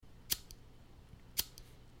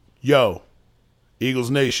Yo,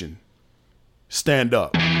 Eagles Nation, stand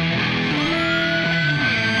up.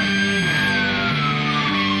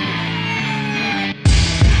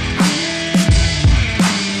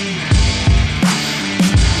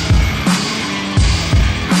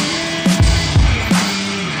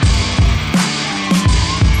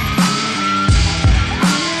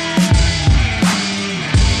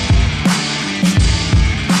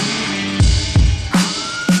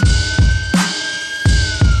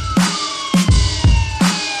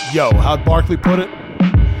 Yo, how'd Barkley put it?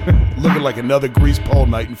 Looking like another grease pole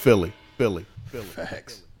night in Philly. Philly.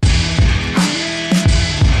 Facts.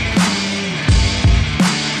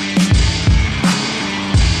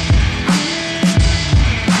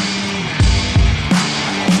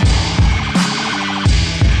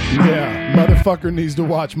 Yeah, motherfucker needs to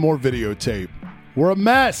watch more videotape. We're a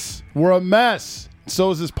mess.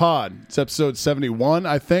 So is this pod. It's episode 71,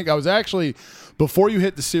 I think. I was actually, before you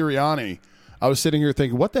hit the Sirianni, I was sitting here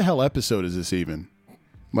thinking, what the hell episode is this even?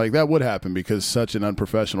 Like, that would happen because such an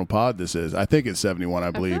unprofessional pod this is. I think it's 71,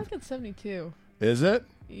 I believe. I feel like it's 72. Is it?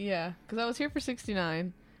 Yeah, because I was here for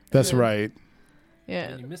 69. That's right. Yeah.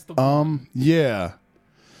 And you missed the one. Yeah.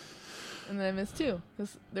 And then I missed two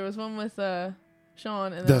because there was one with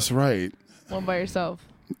Sean and then That's right. one by yourself,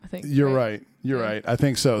 I think. You're right. You're right. I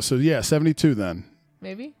think so. So, yeah, 72 then.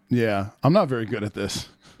 Maybe? Yeah. I'm not very good at this.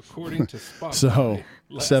 According to Spotify. So,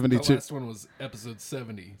 72. The last one was episode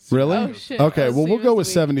 70. Really? Oh, shit. Okay, Oh, well, so we'll you go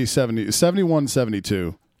with must be- 71,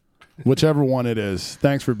 72. Whichever one it is.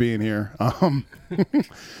 Thanks for being here.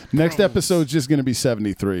 Next episode's just going to be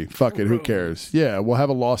 73. Fuck it, who cares? Yeah, we'll have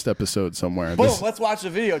a lost episode somewhere. Boom, let's watch the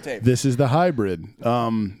videotape. This is the hybrid.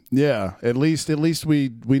 Yeah, at least we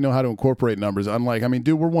know how to incorporate numbers. Unlike, I mean,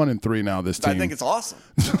 dude, we're 1-3 now this team. I think it's awesome.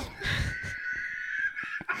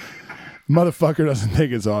 Motherfucker doesn't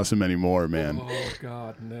think it's awesome anymore, man. Oh,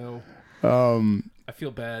 God, no. I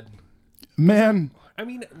feel bad. Man. I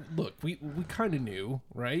mean, look, we kind of knew,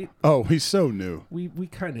 right? Oh, he's so new. We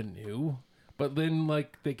kind of knew. But then,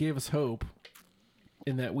 like, they gave us hope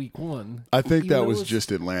in that week one. I think Even that though was it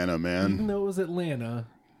just Atlanta, man. Even though it was Atlanta,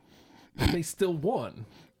 they still won.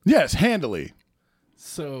 Yes, handily.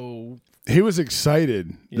 So He was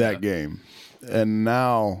excited Yeah. that game. And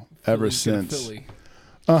now, ever Philly's gonna since. Philly.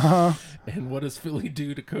 Uh-huh. And what does Philly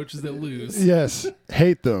do to coaches that lose? Yes.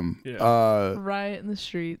 Hate them. Yeah. Riot in the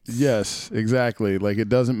streets. Yes, exactly. Like, it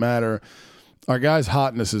doesn't matter. Our guy's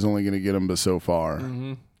hotness is only going to get him but so far.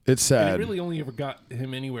 Mm-hmm. It's sad. And it really only ever got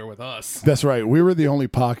him anywhere with us. That's right. We were the only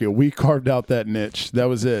pocket. We carved out that niche. That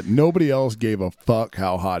was it. Nobody else gave a fuck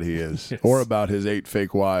how hot he is. Yes. Or about his 8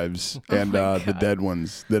 fake wives and the God. dead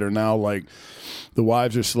ones that are now, like, the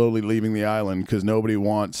wives are slowly leaving the island because nobody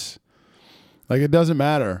wants. Like, it doesn't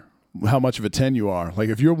matter how much of a 10 you are. Like,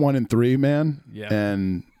 if you're 1-3, man, Yeah.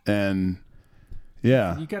 and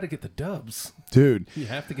yeah, You got to get the dubs. dude. You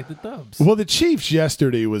have to get the dubs. Well, the Chiefs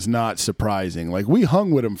yesterday was not surprising. Like, we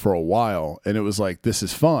hung with them for a while, and it was like, this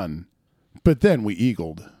is fun. But then we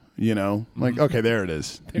eagled, you know? Like, okay, there it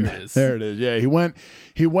is. There it is. There it is. Yeah, he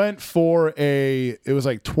went for it was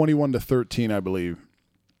like 21-13, I believe.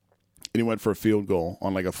 And he went for a field goal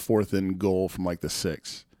on like a 4th and goal from like the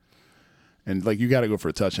 6. And, like, you got to go for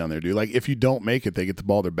a touchdown there, dude. Like, if you don't make it, they get the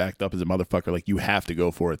ball, they're backed up as a motherfucker. Like, you have to go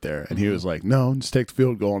for it there. And he was like, no, just take the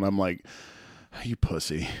field goal. And I'm like, you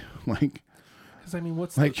pussy. Like, 'Cause, I mean,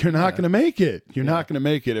 you're not going to make it. You're not going to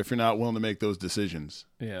make it if you're not willing to make those decisions.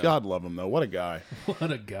 Yeah. God love him, though. What a guy.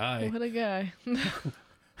 What a guy. What a guy.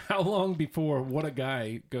 How long before what a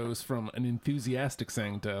guy goes from an enthusiastic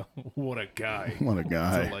saying to what a guy? What a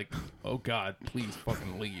guy. So like, oh God, please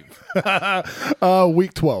fucking leave.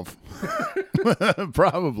 Week 12.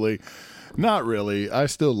 Probably. Not really. I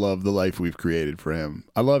still love the life we've created for him.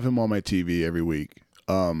 I love him on my TV every week.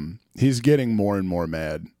 He's getting more and more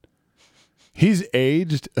mad. He's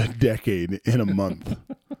aged a decade in a month.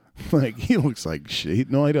 Like, he looks like shit.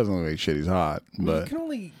 No, he doesn't look like shit. He's hot. But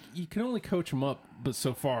You can only coach him up, but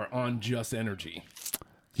so far on just energy.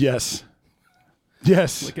 yes.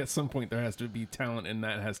 Like at some point there has to be talent, and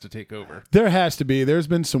that has to take over. There has to be. There's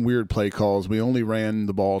been some weird play calls. We only ran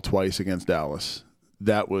the ball twice against Dallas.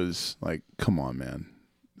 That was like, come on, man.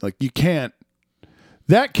 Like, you can't.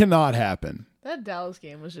 That cannot happen. That Dallas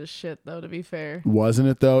game was just shit, though, to be fair. Wasn't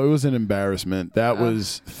it, though? It was an embarrassment. That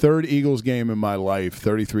was third Eagles game in my life.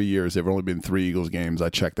 33 years. There have only been 3 Eagles games. I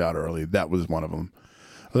checked out early. That was one of them.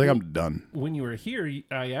 I was like, I'm done. When you were here,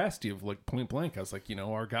 I asked you, like, point blank. I was like,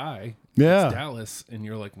 our guy. Yeah. It's Dallas. And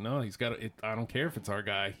you're like, no, he's got to. I don't care if it's our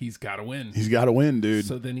guy. He's got to win. He's got to win, dude.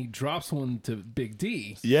 So then he drops one to Big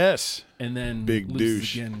D. Yes. And then Big loses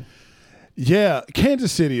douche. again. Yeah,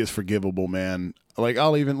 Kansas City is forgivable, man. Like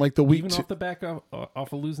I'll even like the week Even off the back off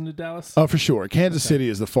of losing to Dallas. Oh, for sure. Kansas City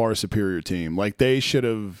is the far superior team. Like they should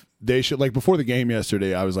like before the game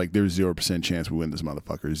yesterday, I was like, there's 0% chance we win this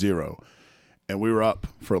motherfucker. 0. And we were up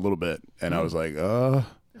for a little bit. And I was like,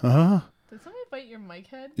 Did somebody bite your mic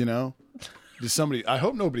head? you know, just somebody, I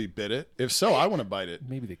hope nobody bit it. If so, I want to bite it.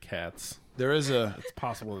 Maybe the cats. There is It's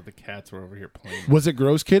possible that the cats were over here playing. was it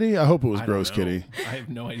Gross Kitty? I hope it was I don't Gross know. Kitty. I have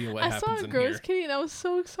no idea what I happens saw a in gross here. kitty and I was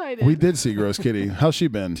so excited. We did see Gross Kitty. How's she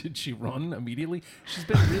been? Did she run immediately? She's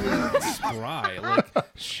been really spry. Like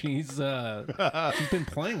she's been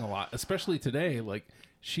playing a lot, especially today. Like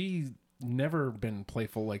she's never been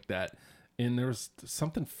playful like that. And there was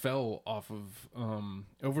something fell off of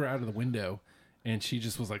over out of the window, and she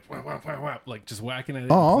just was like whap, whap, whap, whap, like just whacking at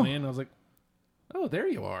it and playing. I was like, oh, there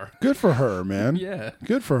you are. Good for her, man. Yeah.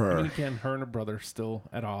 Good for her. I mean, again, her and her brother still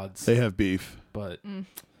at odds. They have beef. But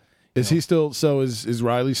Is he still, so is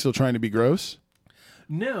Riley still trying to be gross?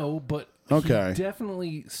 no, but Okay. he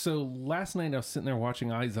definitely. So last night I was sitting there watching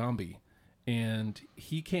iZombie, and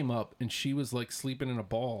he came up and she was like sleeping in a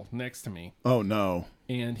ball next to me. Oh, no.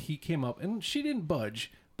 And he came up and she didn't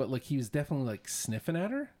budge, but like he was definitely like sniffing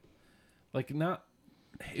at her. Like not,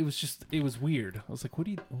 it was weird. I was like, what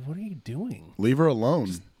are you doing? Leave her alone.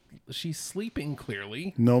 She's sleeping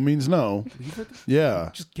clearly. No means no. Leave her. Yeah.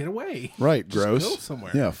 Just get away. Right, Just gross. go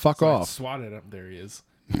somewhere. Yeah, fuck So I off. swatted up. There he is.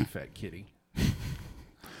 You fat kitty.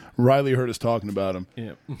 Riley heard us talking about him.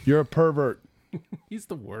 Yeah. You're a pervert. He's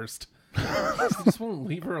the worst. He just won't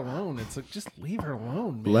leave her alone. It's like, just leave her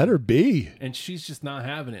alone, man. Let her be. And she's just not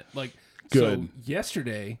having it. Like, Good. So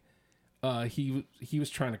yesterday, he was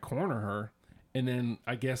trying to corner her, and then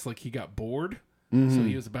I guess like he got bored, so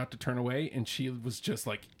he was about to turn away, and she was just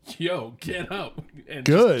like, "Yo, get up!" And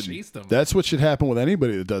Good. just chased him. That's what should happen with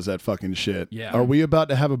anybody that does that fucking shit. Yeah. Are we about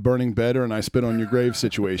to have a burning bed or an I spit on your grave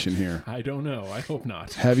situation here? I don't know. I hope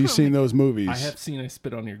not. Have you seen those movies? I have seen I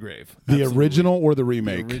Spit on Your Grave. The Absolutely. original or the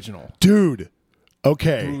remake? The original. Dude.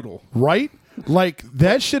 Okay. Brutal. Right? Like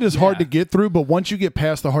that shit is hard Yeah. to get through, but once you get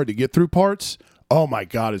past the hard to get through parts, oh my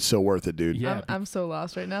God, it's so worth it, dude. Yeah. I'm so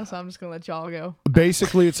lost right now, so I'm just gonna let y'all go.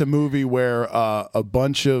 Basically, it's a movie where a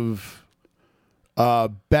bunch of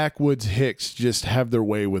backwoods hicks just have their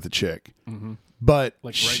way with a chick. Mm-hmm. But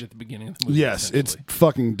Like right at the beginning of the movie. yes, it's essentially.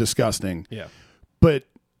 fucking disgusting. Yeah. But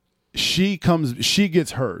she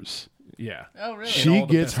gets hers. Yeah. Oh, really? In She all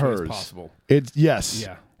the gets best ways hers. possible. It's yes.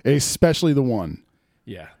 Yeah. Especially the one.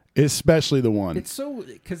 Yeah. Especially the one. It's so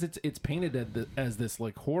because it's painted as this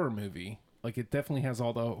like horror movie. Like it definitely has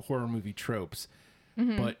all the horror movie tropes,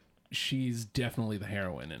 but she's definitely the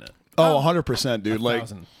heroine in it. Oh, 100%, dude. Like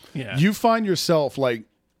 1,000. Yeah. you find yourself like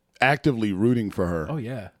actively rooting for her. Oh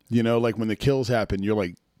yeah. You know, like when the kills happen, you're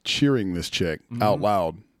like cheering this chick out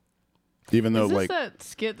loud. Even though Is this like that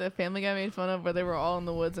skit that Family Guy made fun of where they were all in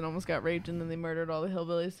the woods and almost got raped and then they murdered all the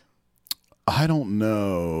hillbillies? I don't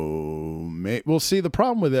know. Well, see, the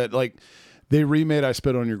problem with that, like, they remade "I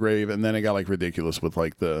Spit on Your Grave," and then it got like ridiculous with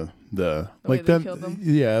like the way like they then killed them?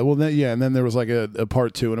 yeah, well then, yeah, and then there was like a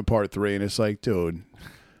part 2 and a part 3, and it's like, dude,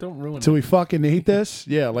 Don't ruin do it. we fucking hate this?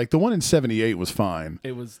 Yeah, like the one in '78 was fine.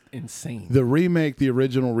 It was insane. The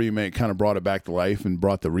original remake, kind of brought it back to life and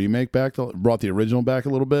brought the remake back, brought the original back a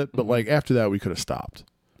little bit. But like after that, we could have stopped.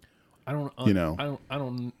 I don't. You know. I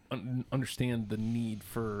don't understand the need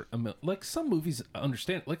for like some movies. I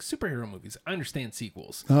understand like superhero movies. I understand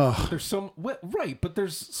sequels. Ugh. There's right, but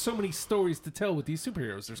there's so many stories to tell with these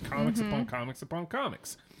superheroes. There's comics upon comics upon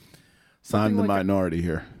comics. I'm the like minority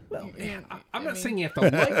here. Well, I'm not saying you have to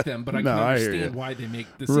like them, but I No, can I hear understand you. why they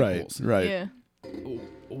make the Right, sequels. right. Yeah.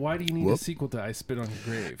 Why do you need a sequel to I Spit on Your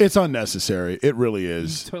Grave? It's unnecessary. It really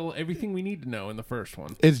is. Tell everything we need to know in the first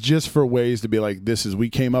one. It's just for ways to be like, we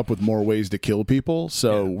came up with more ways to kill people,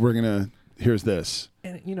 so we're gonna. Here's this.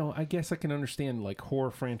 And you know, I guess I can understand like horror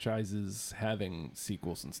franchises having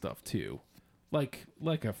sequels and stuff too, like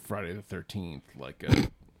a Friday the 13th, like a,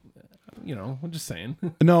 you know, I'm just saying.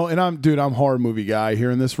 No, and I'm horror movie guy here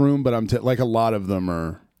in this room, but like a lot of them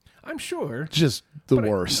are I'm sure, just the But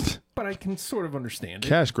worst. but I can sort of understand it.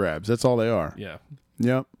 Cash grabs. That's all they are. Yeah,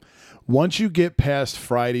 Yep. Once you get past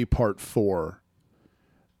Friday Part 4,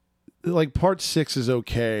 like Part 6 is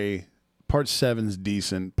okay. Part 7's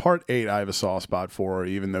decent. Part 8 I have a soft spot for,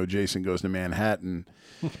 even though Jason goes to Manhattan.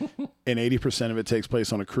 And 80% of it takes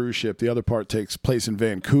place on a cruise ship. The other part takes place in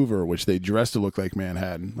Vancouver, which they dressed to look like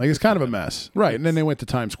Manhattan. Like, it's kind of a mess. Right. And then they went to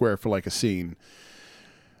Times Square for like a scene.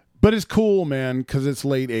 But it's cool, man, because it's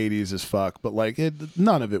late 80s as fuck. But like,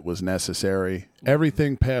 none of it was necessary.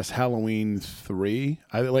 Everything past Halloween 3,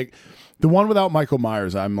 I like the one without Michael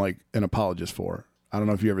Myers. I'm like an apologist for. I don't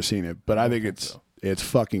know if you ever seen it, but I think it's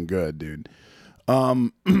fucking good, dude.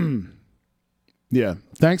 Yeah.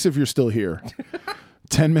 Thanks if you're still here.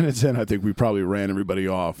 10 minutes in, I think we probably ran everybody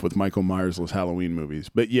off with Michael Myers' Halloween movies.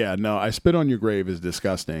 But yeah, no, I Spit on Your Grave is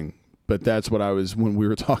disgusting. But that's what I was, when we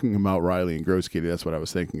were talking about Riley and Gross Kitty, that's what I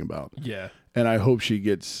was thinking about. Yeah. And I hope she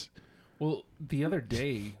gets. Well, the other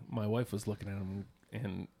day, my wife was looking at him,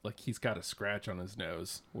 and like he's got a scratch on his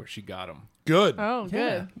nose where she got him. Good. Oh,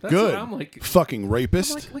 good. That's Good. what I'm like. Fucking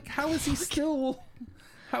rapist. I'm like, how is he still?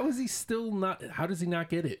 How is he still not? How does he not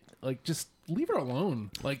get it? Like, just leave her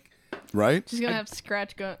alone. Like, right? She's gonna have to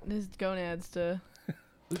scratch his gonads to.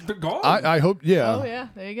 they're gone. I hope, yeah. Oh yeah,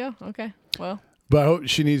 there you go. Okay, well. But I hope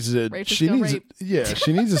she needs to. Rapists She go needs. rape. Yeah,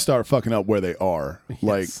 she needs to start fucking up where they are.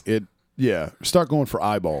 Like it. Yeah, start going for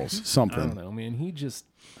eyeballs. I don't Something. know, man. He just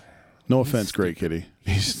No offense, Great Kitty.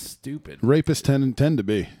 he's He's stupid. rapists tend to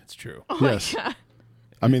be. It's true. Oh Yes. my god.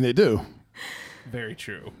 I mean, they do. Very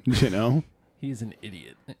true. You know. He's an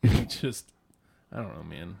idiot. He just, I don't know,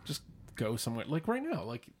 man. Just go somewhere. Like right now,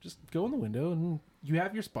 like just go in the window and you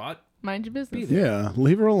have your spot. Mind your business. Be there. Yeah,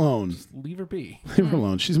 leave her alone. Just leave her be. Leave her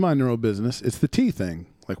alone. She's minding her own business. It's the tea thing,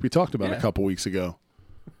 like we talked about a Yeah. couple weeks ago.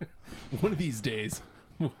 One of these days.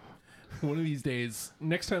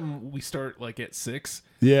 Next time we start like at 6,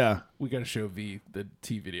 Yeah. we got to show V the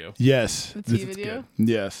T video. Yes. The tea This- video.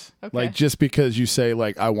 Yes. Okay. Like just because you say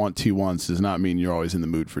like I want tea once does not mean you're always in the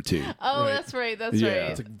mood for tea. Oh, Right. that's right. That's Yeah.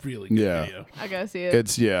 right. It's a really good Yeah. video. I gotta see it.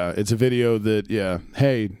 It's a video that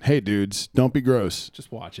hey dudes, don't be gross.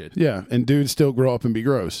 Just watch it. Yeah, and dudes still grow up and be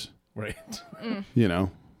gross. Right. You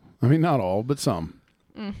know, I mean not all, but some.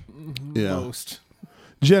 Yeah. Most.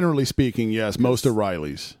 Generally speaking, yes, most are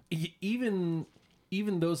Riley's. Even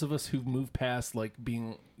those of us who've moved past like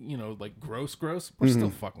being, like gross, we're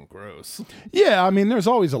still fucking gross. Yeah, I mean there's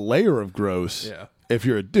always a layer of gross. Yeah. If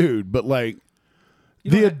you're a dude, but like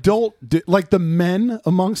You the know, adult, like the men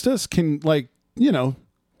amongst us can like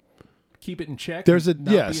keep it in check. There's and a-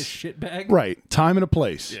 not yes. be a shitbag. right time and a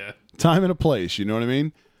place. Yeah. Time and a place. You know what I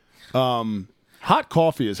mean? Hot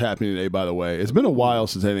coffee is happening today, by the way. It's been a while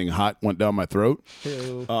since anything hot went down my throat.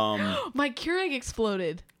 Ew. My Keurig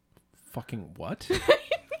exploded. Fucking what?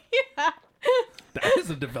 That is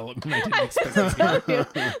a development I didn't expect to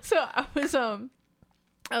hear. So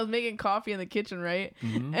I was making coffee in the kitchen, right?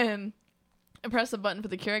 Mm-hmm. And I pressed the button for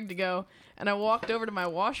the Keurig to go, and I walked over to my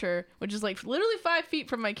washer, which is like literally 5 feet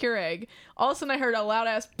from my Keurig. All of a sudden, I heard a loud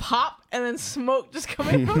ass pop, and then smoke just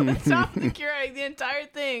coming from the top of the Keurig. The entire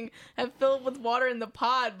thing had filled with water in the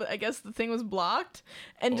pod, but I guess the thing was blocked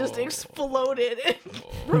and just exploded and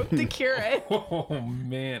broke the Keurig. Oh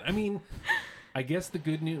man. I mean, I guess the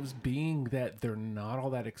good news being that they're not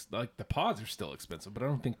all that like the pods are still expensive, but I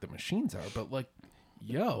don't think the machines are. But like,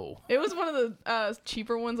 yo, It was one of the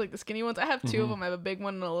cheaper ones, like the skinny ones. I have two of them. I have a big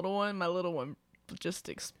one and a little one. My little one just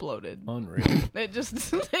exploded. unreal.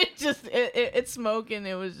 It's smoke, and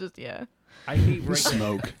it was just, yeah. I hate right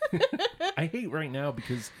Smoke. I hate right now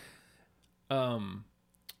because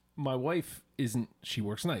my wife she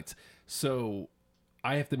works nights. So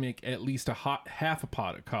I have to make at least half a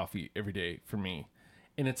pot of coffee every day for me.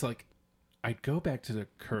 And it's like I'd go back to the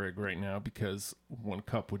Keurig right now because 1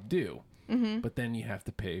 cup would do. Mm-hmm. But then you have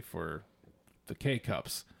to pay for the K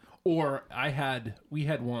cups. Or we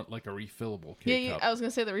had one like a refillable K cup. I was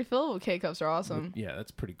gonna say the refillable K cups are awesome. Yeah,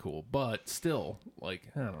 that's pretty cool. But still, like,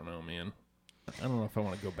 I don't know, man. I don't know if I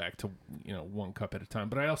want to go back to 1 cup at a time.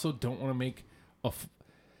 But I also don't want to make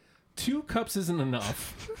 2 cups isn't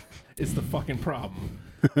enough. Is the fucking problem.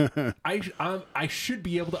 I should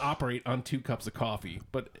be able to operate on 2 cups of coffee,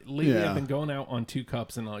 but lately Yeah. I've been going out on 2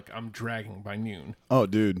 cups and like I'm dragging by noon. Oh,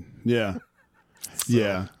 dude. Yeah.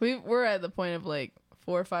 Yeah. We're at the point of like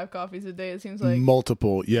 4 or 5 coffees a day. It seems like.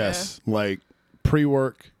 Multiple. Yes. Like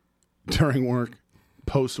pre-work, during work,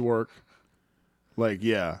 post-work. Like,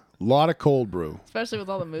 yeah. A lot of cold brew. Especially with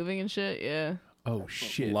all the moving and shit. Yeah. Oh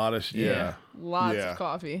shit. A lot of, yeah. Lots Yeah. of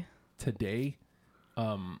coffee. Today,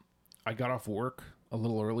 I got off work a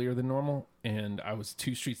little earlier than normal, and I was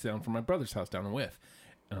 2 streets down from my brother's house down in Wythe.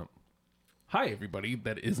 Hi, everybody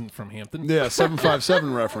that isn't from Hampton. Yeah,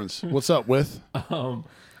 757 reference. What's up, with?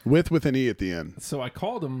 With an E at the end. So I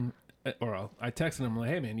called him, or I texted him, like,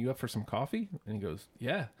 hey, man, you up for some coffee? And he goes,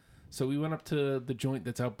 yeah. So we went up to the joint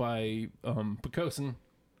that's out by Pocosin.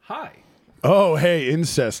 Hi. Oh, hey,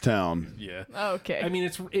 Incest Town. Yeah. Okay. I mean,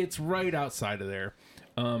 it's right outside of there.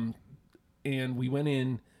 And we went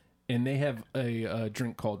in, and they have a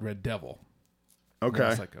drink called Red Devil. And I Okay.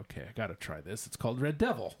 was like, okay, I got to try this. It's called Red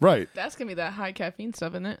Devil. Right. That's gonna be that high caffeine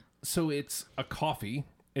stuff, isn't it? So it's a coffee.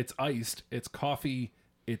 It's iced. It's coffee.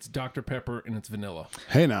 It's Dr. Pepper, and it's vanilla.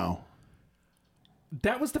 Hey, now.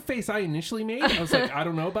 That was the face I initially made. I was like, I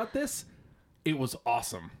don't know about this. It was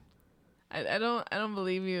awesome. I don't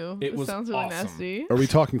believe you. It was sounds really awesome. nasty. Are we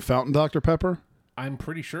talking fountain Dr. Pepper? I'm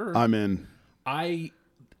pretty sure. I'm in.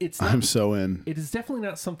 It's not, I'm so in. It is definitely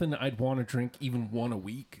not something that I'd want to drink even one a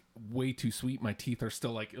week. Way too sweet. My teeth are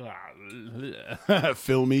still like,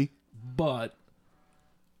 Fill me. But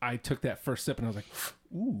I took that first sip and I was like,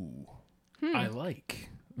 ooh, I like.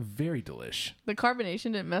 Very delish. The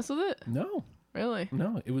carbonation didn't mess with it? No. Really?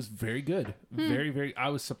 No, it was very good. Very, very. I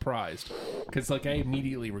was surprised because like I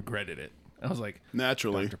immediately regretted it. I was like,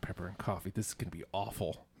 Naturally. Dr. Pepper and coffee. This is gonna be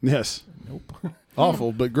awful. Yes. Nope.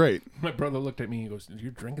 Awful, but great. My brother looked at me and goes,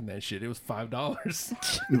 "You're drinking that shit. It was $5."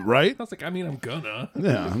 Right? I was like, I mean, I'm gonna.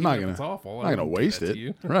 Yeah, I'm not Even if gonna. It's awful. I'm not gonna waste it.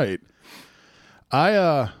 You. Right.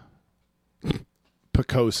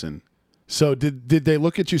 Pocosin. So did they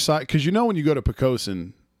look at you side? Because you know when you go to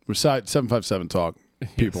Pocosin, we're side 757 talk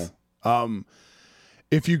people. Yes.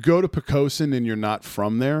 If you go to Pocosin and you're not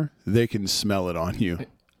from there, they can smell it on you.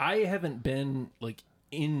 I haven't been like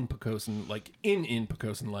in Pocosin, like in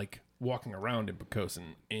Pocosin, like walking around in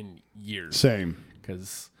Pocosin in years. Same.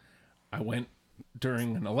 Because I went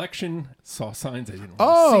during an election, saw signs I didn't want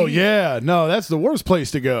Oh to see. yeah, no, that's the worst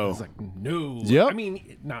place to go. I was like, no. Yep. I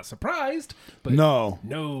mean, not surprised, but No.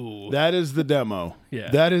 That is the demo.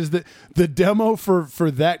 Yeah. That is the demo for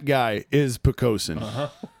that guy is Pocosin.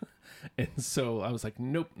 And so I was like,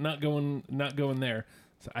 nope, not going there.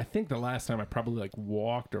 So I think the last time I probably like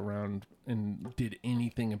walked around and did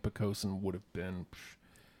anything in Pocosin would have been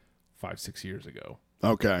 5-6 years ago,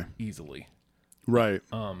 Okay. easily. Right.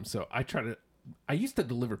 So I used to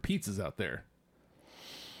deliver pizzas out there.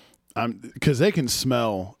 Because they can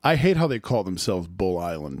smell. I hate how they call themselves Bull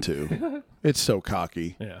Island too. It's so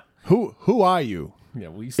cocky. Yeah. Who are you? Yeah,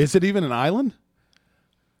 we used to, Is it even an island?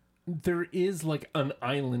 there is like an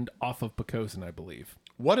island off of Pocosin, I believe.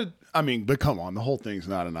 But come on, the whole thing's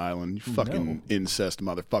not an island. You fucking No. incest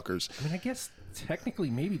motherfuckers. I mean, I guess technically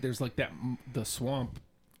maybe there's like the swamp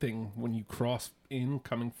thing when you cross in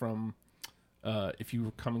coming from, if you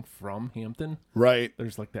were coming from Hampton, Right.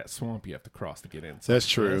 there's like that swamp you have to cross to get in. So That's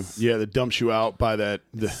I true. guess Yeah, that dumps you out by it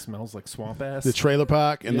smells like swamp ass. the trailer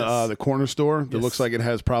park and Yes. the corner store that Yes. looks like it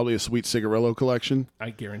has probably a sweet cigarillo collection.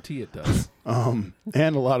 I guarantee it does. And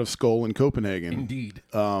a lot of Skull in Copenhagen. Indeed.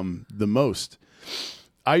 The most.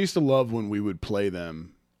 I used to love when we would play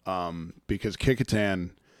them because at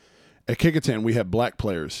Kickotan we had black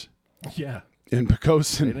players. Yeah. In They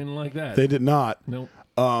Pocosin, didn't like that. they did not. Nope.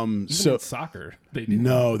 Even So in soccer, they didn't.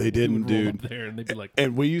 No, they We didn't, would roll dude. up there and they'd be like,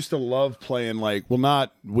 And we used to love playing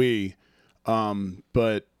not we,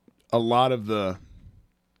 but a lot of the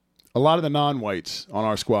non-whites on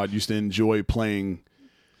our squad used to enjoy playing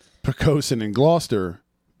Pocosin and Gloucester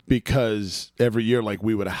because every year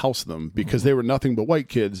we would house them because they were nothing but white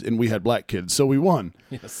kids and we had black kids, so we won.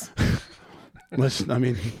 yes.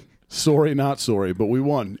 Sorry, not sorry, but we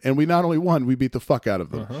won. And we not only won, we beat the fuck out of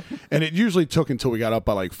them. And it usually took until we got up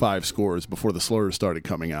by 5 scores before the slurs started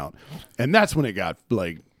coming out. And that's when it got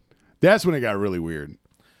really weird.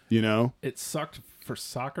 You know? It sucked for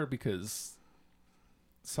soccer because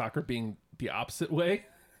soccer being the opposite way.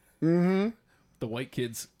 Mm-hmm. The white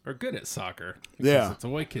kids are good at soccer. Because Yeah. it's a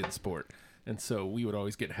white kid sport. And so we would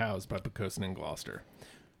always get housed by Pocosin and Gloucester.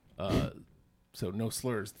 So no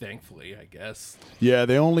slurs, thankfully, I guess. Yeah,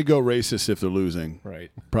 they only go racist if they're losing. Right.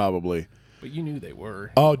 Probably. But you knew they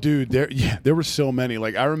were. Oh, dude, there were so many.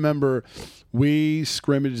 I remember we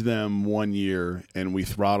scrimmaged them one year and we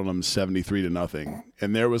throttled them 73-0.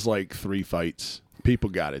 And there was 3 fights. People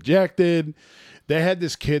got ejected. They had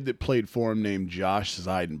this kid that played for him named Josh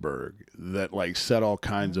Zeidenberg that set all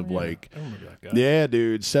kinds of I remember that guy. yeah,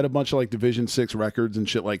 dude, set a bunch of Division 6 records and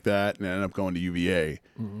shit like that and ended up going to UVA.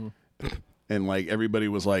 Mm-hmm. And everybody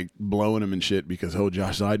was blowing him and shit because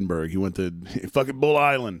Josh Zeidenberg, he went to fucking Bull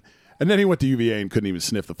Island. And then he went to UVA and couldn't even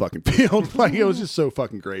sniff the fucking field. It was just so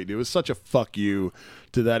fucking great. It was such a fuck you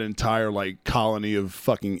to that entire colony of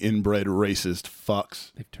fucking inbred racist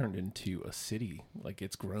fucks. They've turned into a city.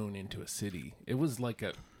 It's grown into a city. It was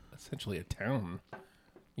essentially a town,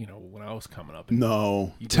 when I was coming up.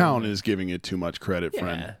 No, town is giving it too much credit,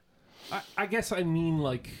 friend. I guess I mean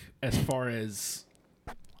as far as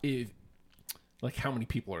if how many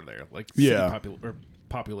people are there?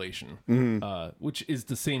 Population. Mm-hmm. Which is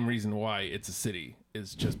the same reason why it's a city,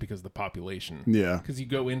 is just because of the population. Yeah. Because you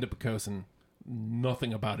go into Pocosin,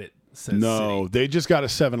 nothing about it says No, city. they just got a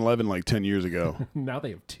 7-Eleven 10 years ago. Now they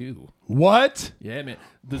have 2. What? Yeah, man.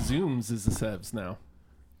 The Zooms is the Sevs now.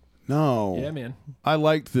 No. Yeah, man. I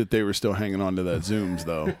liked that they were still hanging on to that Zooms,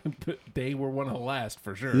 though. But they were one of the last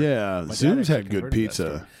for sure. Yeah, My dad Zooms actually had good converted that pizza.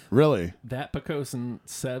 store. Really? That Pecos and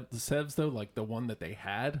Sev's though, like the one that they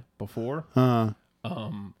had before.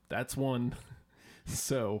 That's one.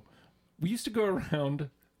 So we used to go around.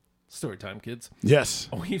 Story time, kids. Yes.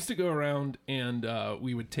 We used to go around and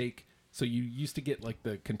we would take. So you used to get like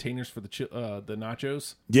the containers for the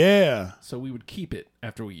nachos. Yeah. So we would keep it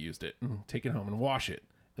after we used it and take it home and wash it.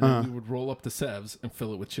 And then we would roll up to Sev's and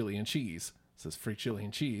fill it with chili and cheese. It says free chili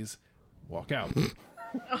and cheese. Walk out.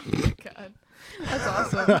 Oh my god, that's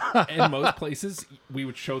awesome. And most places, we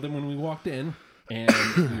would show them when we walked in, and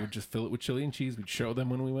we would just fill it with chili and cheese. We'd show them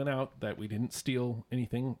when we went out that we didn't steal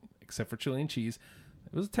anything except for chili and cheese.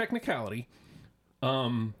 It was a technicality.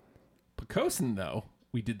 Pocosin, though,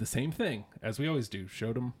 we did the same thing as we always do.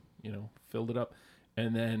 Showed them, filled it up,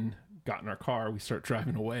 and then got in our car. We start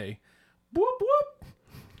driving away. Whoop whoop.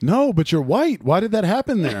 No, but you're white. Why did that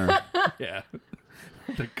happen there? Yeah.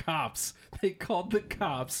 The cops. They called the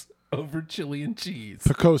cops over chili and cheese.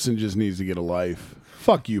 Pocosin just needs to get a life.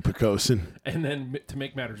 Fuck you, Pocosin. And then to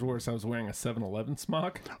make matters worse, I was wearing a 7-Eleven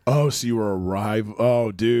smock. Oh, so you were a rival.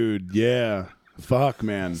 Oh, dude. Yeah. Fuck,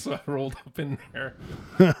 man. So I rolled up in there.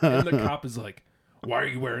 And the cop is like, why are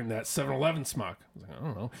you wearing that 7-Eleven smock? I was like, I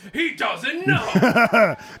don't know. He doesn't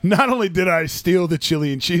know. Not only did I steal the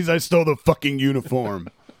chili and cheese, I stole the fucking uniform.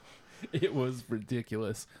 It was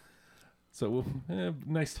ridiculous. So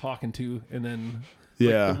nice talking to. And then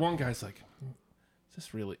Yeah. the one guy's like, is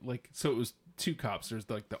this really so it was two cops. There's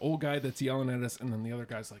like the old guy that's yelling at us, and then the other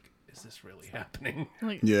guy's like, is this really happening?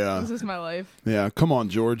 Like, Yeah. this is my life. Yeah. Come on,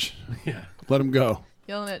 George. Yeah. Let him go.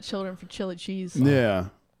 Yelling at children for chili cheese. Yeah.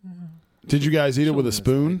 Did you guys eat it with a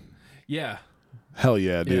spoon? Yeah. Hell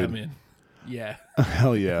yeah, dude. Yeah, man. Yeah.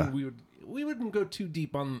 Hell yeah. We wouldn't go too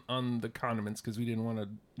deep on the condiments because we didn't want to,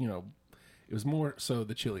 it was more so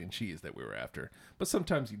the chili and cheese that we were after. But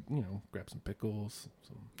sometimes you grab some pickles,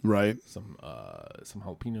 Right. some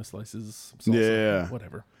jalapeno slices, some salsa, Yeah.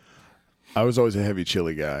 whatever. I was always a heavy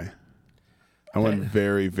chili guy. I went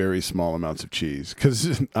very, very small amounts of cheese.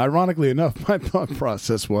 Because, ironically enough, my thought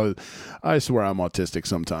process was, I swear I'm autistic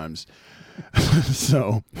sometimes.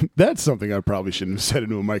 So, that's something I probably shouldn't have said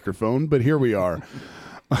into a microphone, but here we are.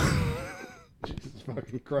 Jesus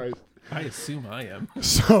fucking Christ. I assume I am.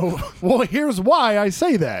 So, well, here's why I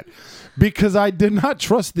say that. Because I did not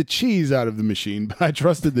trust the cheese out of the machine, but I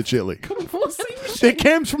trusted the chili. It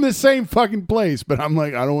came from the same fucking place, but I'm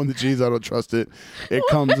like, I don't want the cheese. I don't trust it. It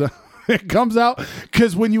comes out. It comes out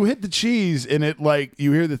because when you hit the cheese and it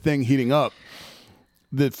you hear the thing heating up,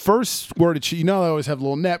 the first squirt of cheese, they always have a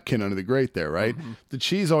little napkin under the grate there, right? Mm-hmm. The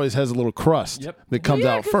cheese always has a little crust that comes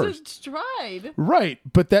out first. It's dried. Right,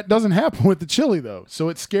 but that doesn't happen with the chili though. So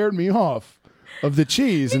it scared me off of the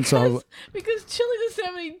cheese, because chili doesn't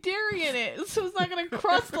have any dairy in it, so it's not going to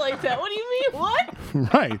crust like that. What do you mean?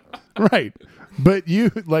 What? Right. But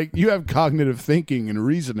you have cognitive thinking and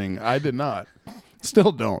reasoning. I did not.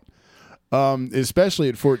 Still don't. Especially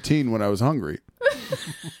at 14 when I was hungry.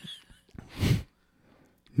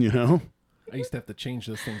 I used to have to change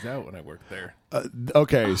those things out when I worked there.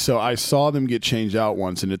 Okay, so I saw them get changed out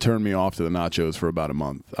once, and it turned me off to the nachos for about a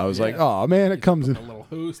month. I was like, oh, man, it comes in. A little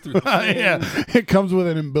hose through the thing. Yeah, it comes with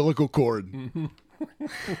an umbilical cord. Mm-hmm.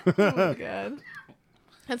 Oh, my God.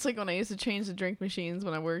 That's like when I used to change the drink machines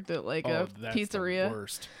when I worked at a pizzeria. The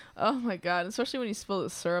worst. Oh my God. Especially when you spill the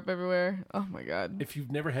syrup everywhere. Oh my God. If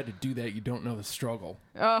you've never had to do that, you don't know the struggle.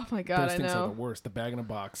 Oh my God, Those things I know. are the worst. The bag in a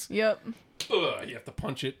box. Yep. Ugh, you have to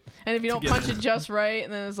punch it. And if you don't punch it just right,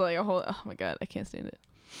 and then it's like a whole, oh my God, I can't stand it.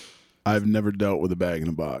 I've never dealt with a bag in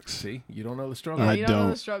a box. See? You don't know the struggle. You don't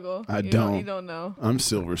know the struggle. You don't know. I'm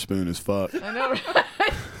silver spoon as fuck. I know,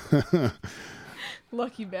 right?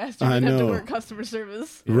 Lucky bastard. I Didn't have to know. work customer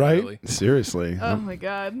service. Yeah, right? really. Seriously. Oh my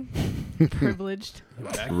God. Privileged.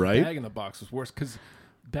 Right? Bag in the box was worse because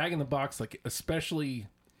bag in the box, especially,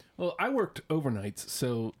 well, I worked overnights,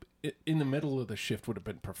 so in the middle of the shift would have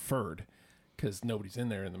been preferred because nobody's in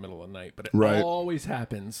there in the middle of the night. But it always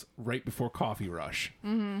happens right before coffee rush.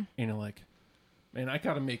 Mm-hmm. And you're like, man, I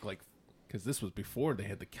got to make because this was before they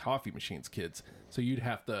had the coffee machines, kids. So you'd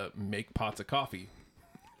have to make pots of coffee.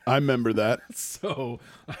 I remember that. So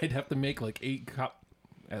I'd have to make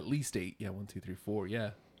at least 8. Yeah, 1, 2, 3, 4. Yeah,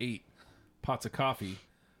 8 pots of coffee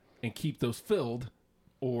and keep those filled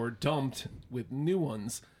or dumped with new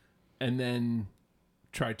ones, and then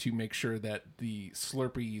try to make sure that the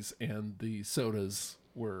Slurpees and the sodas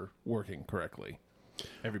were working correctly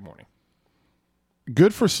every morning.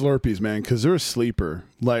 Good for Slurpees, man, because they're a sleeper.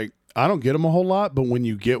 I don't get them a whole lot, but when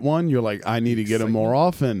you get one, you're like, I need to get them more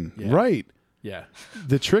often. Yeah. Right. Yeah.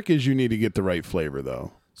 The trick is you need to get the right flavor,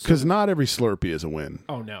 though. Because not every Slurpee is a win.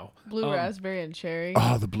 Oh, no. Blue raspberry and cherry.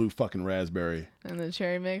 Oh, the blue fucking raspberry. And the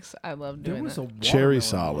cherry mix. I love There doing was that. a Cherry watermelon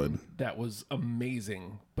solid. one that was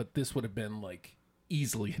amazing, but this would have been like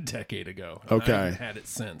easily a decade ago. And Okay. I haven't had it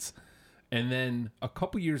since. And then a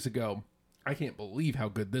couple years ago, I can't believe how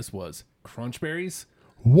good this was. Crunch berries.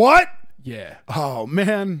 What? Yeah. Oh,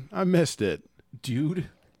 man. I missed it. Dude,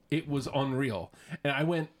 it was unreal. And I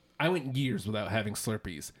went years without having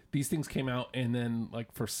Slurpees. These things came out, and then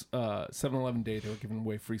like for 7-Eleven Day, they were giving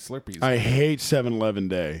away free Slurpees. I hate 7-Eleven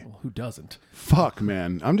Day. Well, who doesn't? Fuck,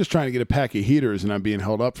 man. I'm just trying to get a pack of heaters, and I'm being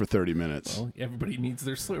held up for 30 minutes. Well, everybody needs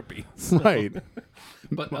their Slurpee. So- Right.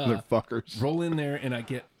 But Motherfuckers. roll in there, and I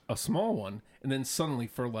get a small one, and then suddenly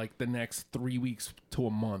for like the next 3 weeks to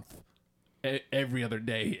a month, every other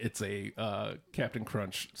day, it's a Captain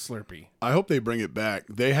Crunch Slurpee. I hope they bring it back.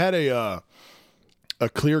 They had a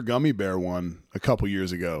clear gummy bear one a couple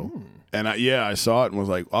years ago. And I saw it and was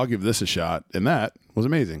like, I'll give this a shot. And that was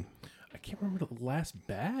amazing. I can't remember the last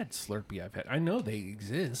bad Slurpee I've had. I know they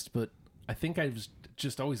exist, but I think I was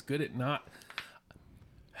just always good at not...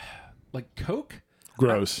 Like Coke?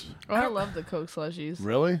 Gross. Oh, I love the Coke slushies.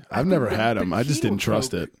 Really? I've never had them. I just didn't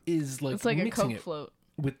trust it. Is like It's like a mixing Coke it float.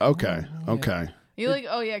 with Okay. Yeah. Okay. You like,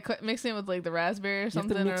 oh yeah, mixing it with like the raspberry or You have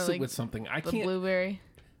something, to mix or it like with something. I the can't. blueberry,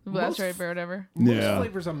 the Most- raspberry or whatever. Most Yeah.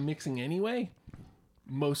 flavors I'm mixing anyway.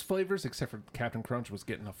 Most flavors, except for Captain Crunch, was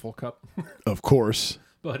getting a full cup. Of course.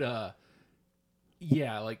 But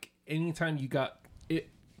yeah, like anytime you got it,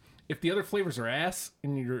 if the other flavors are ass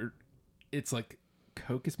and it's like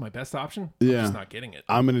Coke is my best option. I'm Yeah. just not getting it.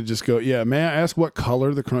 I'm going to just go. Yeah. May I ask what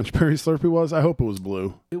color the Crunch Berry Slurpee was? I hope it was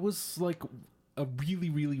blue. It was like a really,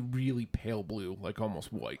 really, really pale blue, like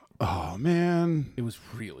almost white. Oh, man. It was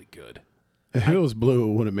really good. If it was blue,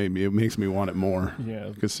 it would have made me. It makes me want it more. Yeah.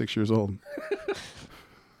 Because 6 years old.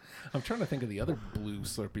 I'm trying to think of the other blue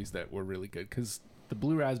Slurpees that were really good because the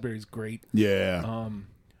blue raspberry is great. Yeah.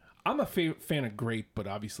 I'm a fan of grape, but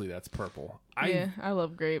obviously that's purple. Yeah, I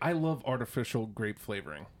love grape. I love artificial grape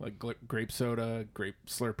flavoring, like grape soda, grape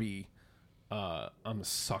Slurpee. I'm a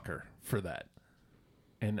sucker for that.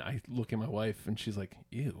 And I look at my wife, and she's like,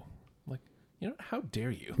 "Ew!" I'm like, you know, how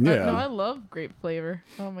dare you? Yeah. No, I love grape flavor.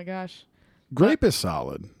 Oh my gosh. Grape is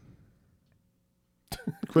solid.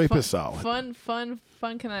 Grape is solid. Fun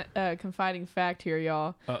confiding fact here,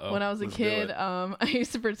 y'all. Uh-oh. When I was a Let's do kid, it. I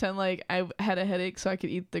used to pretend like I had a headache so I could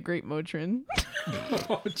eat the grape Motrin.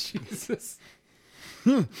 Oh Jesus!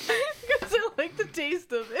 Because I like the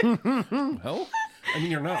taste of it. Well, I mean,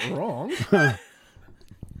 you're not wrong.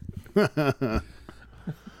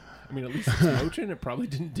 I mean, at least it's Motrin. It probably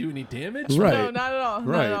didn't do any damage. Right. No, not at all. Not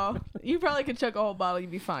Right. at all. You probably could chug a whole bottle, you'd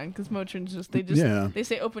be fine. Because Motrin's Yeah. they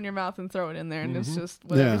say open your mouth and throw it in there, and it's just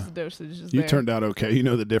whatever's Yeah. the dosage is You there. turned out okay. You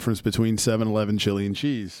know the difference between 7-Eleven chili and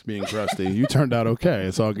cheese being crusty. You turned out okay.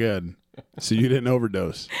 It's all good. So you didn't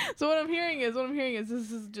overdose. So what I'm hearing is this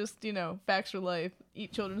is just, facts for life.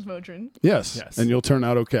 Eat children's Motrin. Yes. Yes. And you'll turn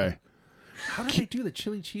out okay. How do they do the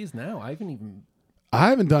chili cheese now? I I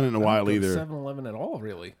haven't done it in a don't while go to either. 7-Eleven at all,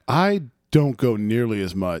 really. I don't go nearly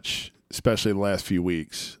as much, especially the last few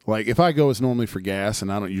weeks. Like if I go, it's normally for gas, and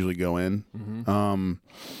I don't usually go in.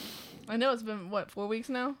 I know it's been 4 weeks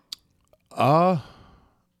now. I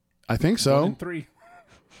think 1 so. in 3.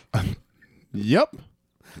 Yep.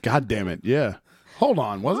 God damn it. Yeah. Hold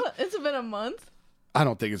on. Was it? What? It's been a month. I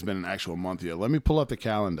don't think it's been an actual month yet. Let me pull up the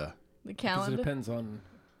calendar The Because it calendar. depends on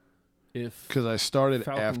if because I started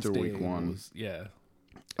Falcons after Day week 1. was- yeah.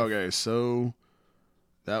 Okay, so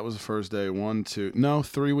that was the first day. 1, 2, no,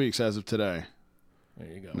 3 weeks as of today. There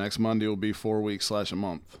you go. Next Monday will be 4 weeks / a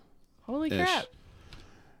month. Holy Ish. crap!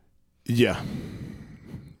 Yeah,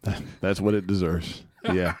 that's what it deserves.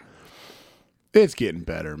 Yeah, it's getting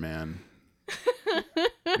better, man.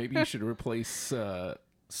 Maybe you should replace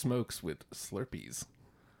smokes with Slurpees.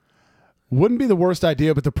 Wouldn't be the worst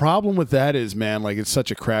idea, but the problem with that is, man, like it's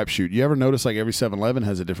such a crapshoot. You ever notice like every 7-Eleven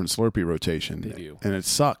has a different Slurpee rotation? They do. And it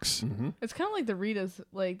sucks. It's kind of like the Ritas.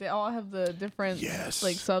 Like they all have the different Yes.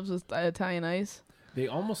 like subs with Italian ice. They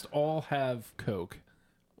almost all have Coke,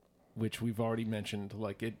 which we've already mentioned.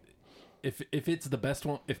 Like it, if it's the best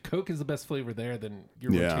one, if Coke is the best flavor there, then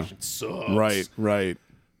your Yeah. rotation sucks. Right.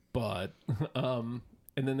 But and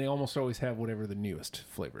then they almost always have whatever the newest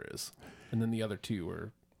flavor is, and then the other two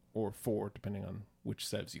or 4, depending on which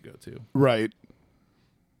sevs you go to. Right.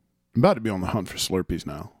 I'm about to be on the hunt for Slurpees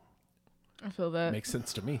now. I feel that. Makes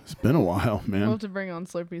sense to me. It's been a while, We'll man. have to bring on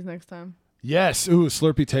Slurpees next time. Yes. Ooh,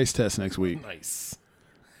 Slurpee taste test next week. Nice.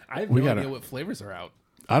 I have We no gotta- idea what flavors are out.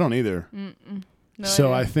 I don't either. Neither No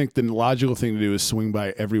So idea. I think the logical thing to do is swing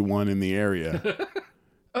by everyone in the area.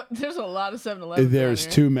 There's a lot of 7-Elevens. There's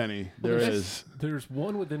too many. There There's- is. There's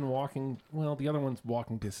one within walking. Well, the other one's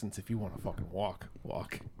walking distance. If you want to fucking walk.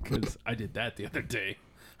 Because I did that the other day.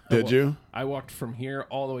 Did you? I walked from here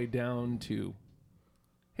all the way down to.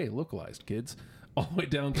 Hey, localized kids, all the way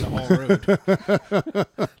down to Hall Road,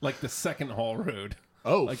 like the second Hall Road.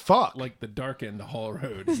 Oh, Like, fuck. Like the dark end of Hall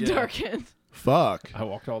Road. It's Yeah. dark end. Fuck. I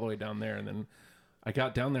walked all the way down there, and then I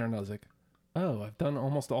got down there, and I was like, "Oh, I've done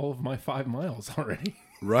almost all of my 5 miles already."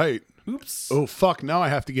 Right. Oops. Oh, fuck. Now I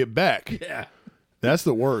have to get back. Yeah. That's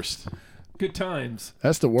the worst. Good times.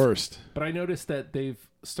 That's the worst. But I noticed that they've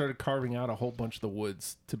started carving out a whole bunch of the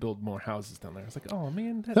woods to build more houses down there. I was like, "Oh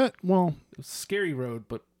man, that Well, was scary road,"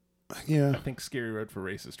 but yeah. I think scary road for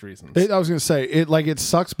racist reasons. I was gonna say it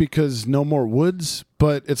sucks because no more woods,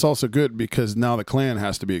 but it's also good because now the Klan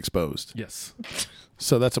has to be exposed. Yes.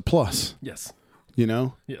 So that's a plus, Yes. you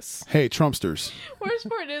know. Yes. Hey, Trumpsters. Worst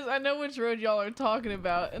part is, I know which road y'all are talking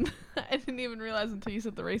about, and I didn't even realize until you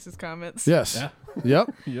said the racist comments. Yes. Yeah.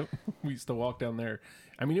 Yep. Yep. We used to walk down there.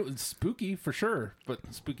 I mean, it was spooky for sure, but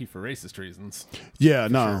spooky for racist reasons, Yeah.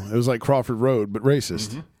 No, it was like Crawford Road, but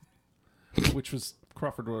racist. which was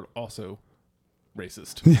Crawford Road also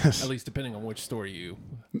racist. Yes. At least depending on which story you.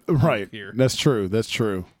 Right. Here. That's true. That's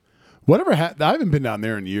true. Whatever. I haven't been down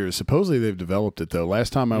there in years. Supposedly they've developed it though.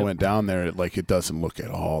 Last time I went down there, it doesn't look at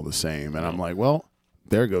all the same, and I'm like, well,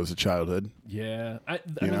 there goes the childhood. Yeah. I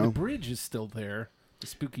mean, know? the bridge is still there. The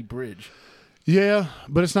spooky bridge. Yeah,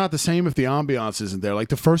 but it's not the same if the ambiance isn't there. Like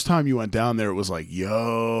the first time you went down there, it was like,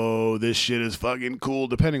 yo, this shit is fucking cool.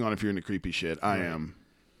 Depending on if you're into creepy shit, I am.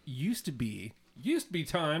 Used to be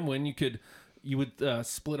time when you would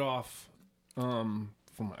split off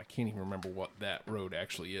from, I can't even remember what that road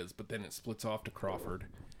actually is, but then it splits off to Crawford,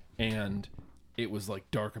 and it was like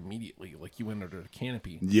dark immediately, like you went under the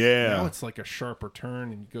canopy. Yeah. Now it's like a sharper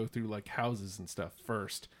turn, and you go through like houses and stuff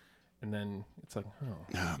first, and then it's like,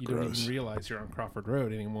 you don't gross. even realize you're on Crawford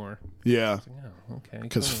Road anymore. Yeah, It's like, oh, okay.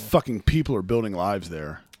 because cool. fucking people are building lives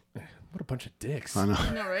there. What a bunch of dicks. I know. I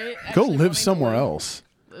know, right? Go Actually live wanting to somewhere else.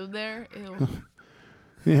 Live there? Ew.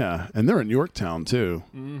 Yeah, and they're in Yorktown too.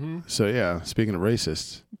 Mm-hmm. So yeah, speaking of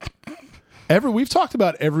racists, we've talked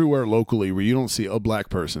about everywhere locally where you don't see a black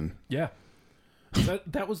person. Yeah.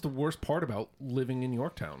 That was the worst part about living in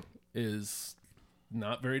Yorktown, is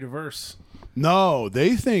not very diverse. No,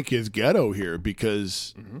 they think it's ghetto here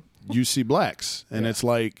because you see blacks, and it's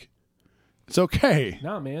like, it's okay,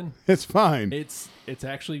 Nah, man. it's fine. It's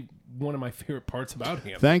actually one of my favorite parts about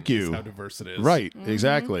Hampton. Thank is you. how diverse it is. Right,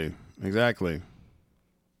 exactly.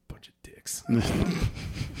 Bunch of dicks.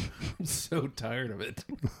 I'm so tired of it.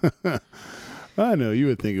 I know you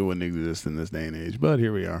would think it wouldn't exist in this day and age, but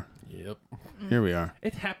here we are. Yep. Here we are.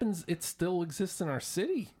 It happens. It still exists in our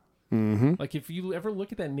city. Mm-hmm. Like if you ever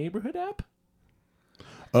look at that neighborhood app.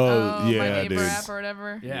 Oh, my yeah, neighbor dude. app or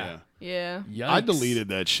whatever. Yeah. Yeah. Yikes. I deleted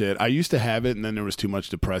that shit. I used to have it, and then there was too much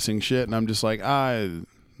depressing shit, and I'm just like,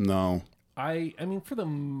 no. I mean, for the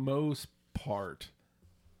most part,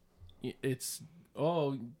 it's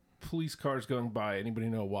police cars going by. Anybody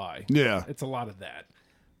know why? Yeah. It's a lot of that.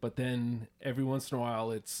 But then every once in a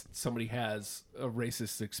while, it's somebody has a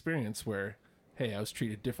racist experience where, hey, I was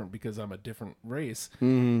treated different because I'm a different race,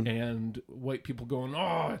 and white people going,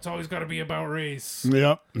 oh, it's always got to be about race.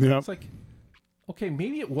 Yep. It's like, okay,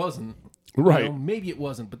 maybe it wasn't. Right. You know, maybe it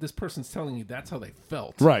wasn't, but this person's telling you that's how they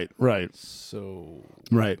felt. Right. So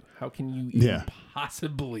Right. how can you even Yeah.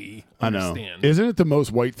 possibly I know. understand? Isn't it the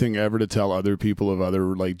most white thing ever to tell other people of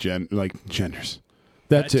other genders?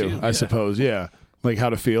 That too, too, I yeah. suppose. Yeah. Like how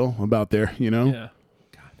to feel about their, Yeah.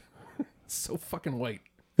 God. It's so fucking white.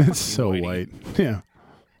 It's so whitey. white. Yeah.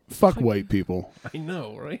 Fuck white people. I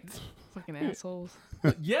know, right? Fucking assholes.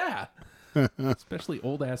 Yeah. Especially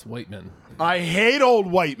old ass white men. I hate old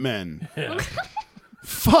white men. Yeah.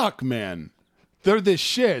 Fuck, man. They're the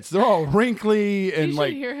shits. They're all wrinkly You and should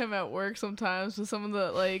like, hear him at work sometimes with some of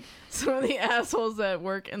the assholes that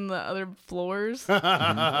work in the other floors.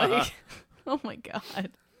 Like, oh my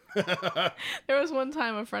god. There was one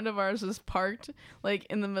time a friend of ours was parked like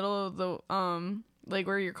in the middle of the like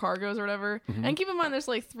where your car goes or whatever. And keep in mind there's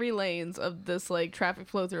like 3 lanes of this like traffic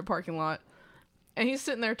flow through a parking lot. And he's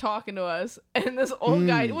sitting there talking to us, and this old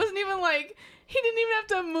guy wasn't even like, he didn't even have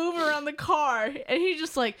to move around the car, and he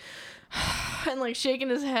just like and like shaking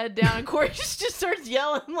his head down, and Corey just starts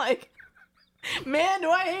yelling like, man, do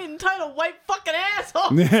I hate entitled white fucking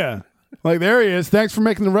asshole. yeah. Like there he is. Thanks for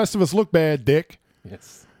making the rest of us look bad, dick.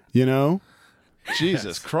 Yes. You know?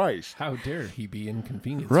 Jesus Christ. How dare he be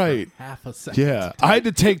inconvenienced Right. for half a second? Yeah. I had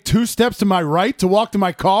to take 2 steps to my right to walk to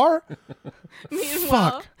my car?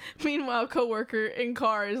 Meanwhile, coworker in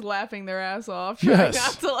car is laughing their ass off, trying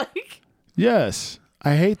not to like. Yes.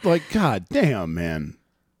 I hate, like, God damn, man.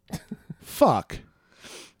 Fuck.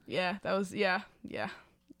 Yeah, that was yeah.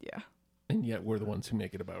 And yet we're the ones who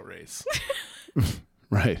make it about race.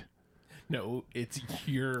 Right. No, it's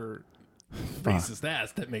your racist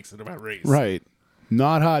ass that makes it about race. Right.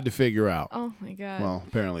 Not hard to figure out. Oh my god. Well,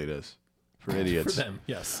 apparently it is. For idiots. For them,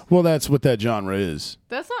 yes. Well, that's what that genre is.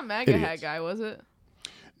 That's not MAGA Idiots. hat guy, was it?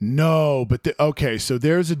 No, but okay, so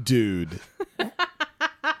there's a dude.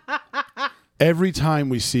 Every time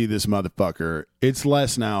we see this motherfucker, it's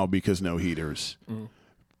less now because no heaters.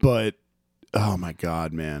 But oh my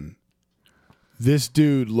god, man. This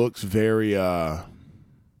dude looks very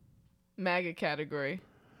MAGA category.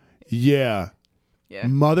 Yeah. Yeah.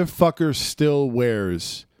 Motherfucker still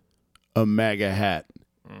wears a MAGA hat.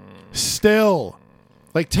 Still.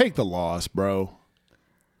 Like, take the loss, bro.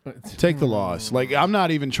 Take the loss. Like, I'm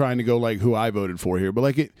not even trying to go like who I voted for here,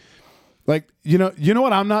 but you know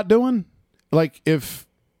what I'm not doing? Like, if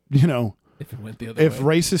it went the other way.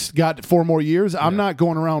 racists got 4 more years, I'm not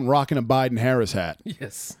going around rocking a Biden Harris hat.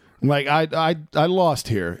 Yes. Like, I lost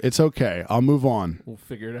here. It's okay. I'll move on. We'll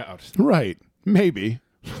figure it out. Right. Maybe.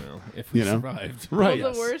 Well, if we survived. Right.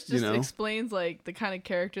 Well, the worst just You know? explains like the kind of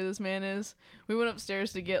character this man is. We went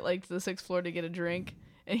upstairs to get like to the 6th floor to get a drink,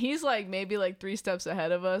 and he's like maybe like 3 steps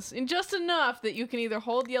ahead of us, and just enough that you can either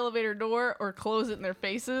hold the elevator door or close it in their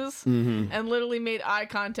faces. And literally made eye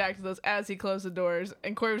contact with us as he closed the doors.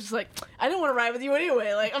 And Corey was just like, "I don't want to ride with you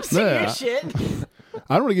anyway. Like, I'm sick of your shit."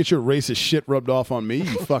 I don't want to get your racist shit rubbed off on me,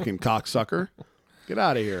 you fucking cocksucker. Get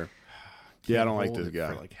out of here. Yeah, I don't like Hold this it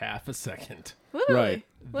guy. for like half a second. Literally. Right.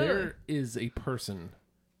 Literally. There is a person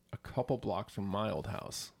a couple blocks from my old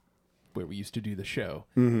house where we used to do the show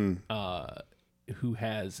who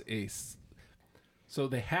has so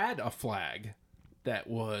they had a flag that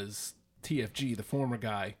was TFG, the former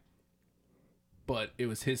guy, but it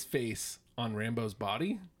was his face on Rambo's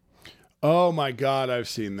body. Oh my God, I've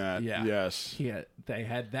seen that. Yeah. Yes. They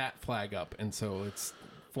had that flag up, and so it's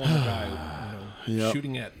former guy Yep.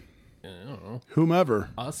 shooting at, I don't know, Whomever.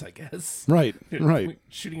 us, I guess. Right. Right.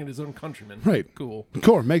 Shooting at his own countrymen. Right. Cool.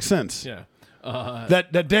 Cool. Makes sense. Yeah.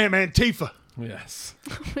 That damn Antifa. Yes.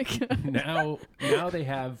 Oh my god. Now they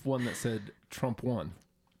have one that said Trump won.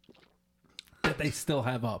 That they still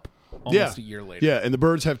have up almost a year later. Yeah, and the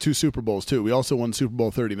Birds have 2 Super Bowls too. We also won Super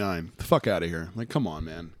Bowl 39. The fuck out of here. Like, come on,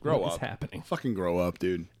 man. Grow What up. is happening? Fucking grow up,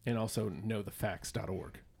 dude. And also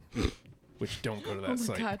knowthefacts.org. Which don't go to that Oh my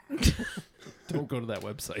site. god. Don't go to that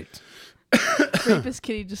website. Rapist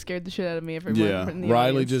Kitty just scared the shit out of me. Everyone Yeah. in the Riley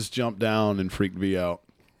audience. just jumped down and freaked me out.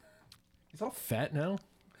 He's all fat now.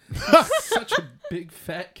 He's such a big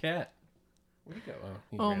fat cat. Where'd he go?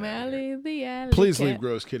 He ran out of O'Malley here. the alley Please cat. leave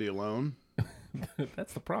Gross Kitty alone.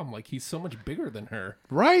 That's the problem. Like, he's so much bigger than her.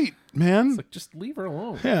 Right, man. It's like, just leave her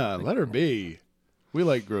alone. Yeah, let her be. We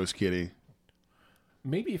like Gross Kitty.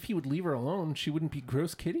 Maybe if he would leave her alone, she wouldn't be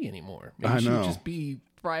Gross Kitty anymore. Maybe I she know. would just be,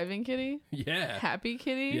 Thriving Kitty. yeah. Happy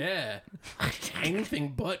Kitty. Yeah.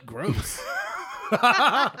 Anything but gross.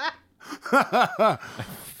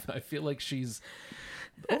 I feel like she's,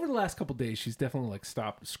 over the last couple days, she's definitely like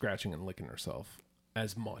stopped scratching and licking herself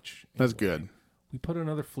as much. That's good. We put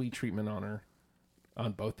another flea treatment on her,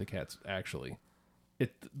 on both the cats, actually.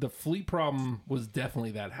 The flea problem was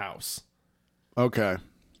definitely that house. Okay.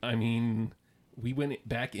 I mean, we went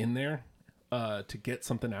back in there to get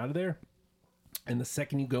something out of there. And the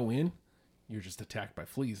second you go in, you're just attacked by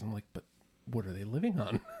fleas. I'm like, but what are they living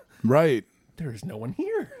on? Right. There is no one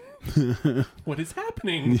here. What is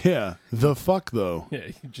happening? Yeah. The fuck, though. Yeah,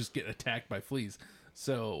 you just get attacked by fleas.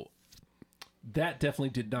 So that definitely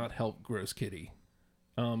did not help Gross Kitty.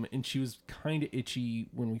 And she was kind of itchy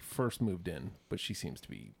when we first moved in, but she seems to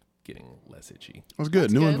be getting less itchy. That was good.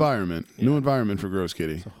 That's New good. environment. New environment for Gross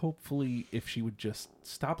Kitty. So hopefully, if she would just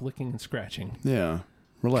stop licking and scratching, Yeah.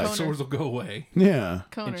 Relax. Toner. sores will go away. Yeah.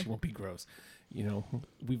 And Coner. she won't be gross. You know,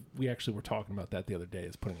 we actually were talking about that the other day,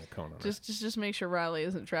 is putting a cone on her. Just make sure Riley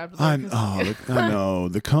isn't trapped. I There, 'cause- I know.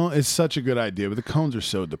 The cone is such a good idea, but the cones are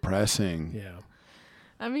so depressing. Yeah,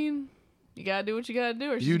 I mean, you gotta do what you gotta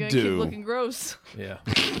do, or she's You gonna do. keep looking gross. yeah,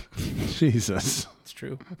 Jesus. it's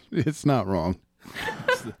true. It's not wrong.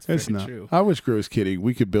 That's It's very not. true. I wish Gross Kitty,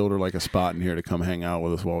 we could build her like a spot in here to come hang out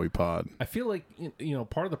with us while we pod. I feel like,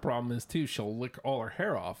 part of the problem is, too, she'll lick all her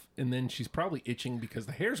hair off, and then she's probably itching because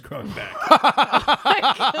the hair's growing back.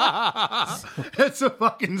 It's a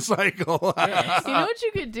fucking cycle. You know what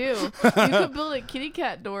you could do? You could build a kitty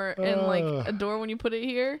cat door and like a door when you put it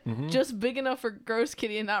here, just big enough for Gross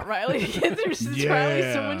Kitty and not Riley to get there. Since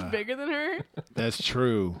Riley's so much bigger than her. That's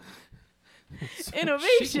true. So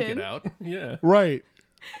Innovation. she can get out. Yeah. Right.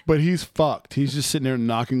 But he's fucked. He's just sitting there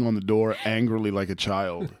knocking on the door angrily like a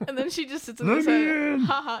child. And then she just sits on the side.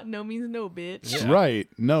 Haha, no means no, bitch. Yeah. Right.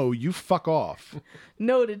 No, you fuck off.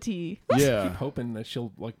 No to T. Yeah. I'm hoping that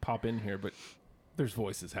she'll pop in here, but there's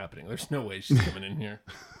voices happening. There's no way she's coming in here.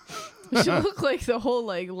 She looked like the whole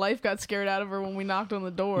life got scared out of her when we knocked on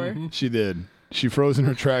the door. She did. She froze in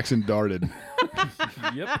her tracks and darted.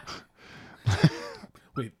 Yep.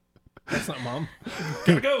 Wait, that's not Mom.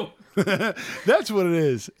 Gotta go. That's what it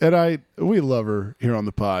is. And we love her here on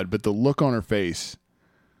the pod, but the look on her face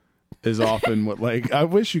is often what, I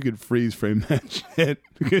wish you could freeze frame that shit.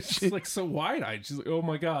 Because She's so wide-eyed. She's like, oh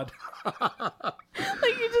my God.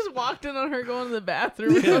 Like you just walked in on her going to the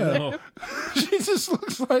bathroom. No. she just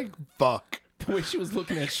looks like fuck. The way she was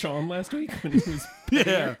looking at Sean last week when he was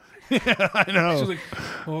Yeah. Yeah, I know. She was like,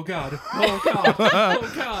 oh God, oh God,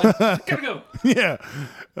 oh God, gotta go. Yeah.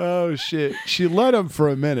 Oh shit. She let him for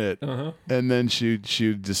a minute, and then she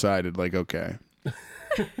decided okay.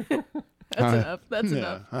 That's enough. That's Yeah,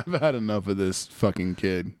 enough. I've had enough of this fucking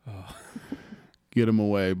kid. Get him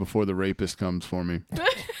away before the rapist comes for me.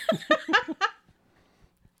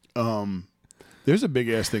 There's a big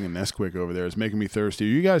ass thing in Nesquik over there. It's making me thirsty.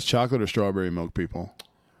 Are you guys chocolate or strawberry milk people?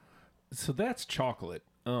 So that's chocolate.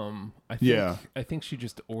 Yeah. I think she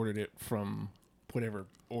just ordered it from whatever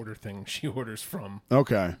order thing she orders from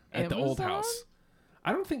Okay. at the old Amazon? house.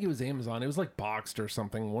 I don't think it was Amazon. It was boxed or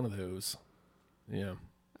something. One of those. Yeah. I've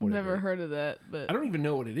whatever. never heard of that, but I don't even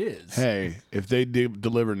know what it is. Hey, if they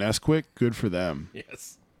deliver Nesquik, good for them.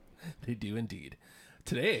 Yes, they do indeed.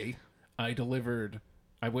 Today, I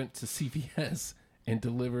went to CVS and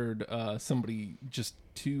delivered somebody just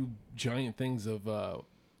 2 giant things of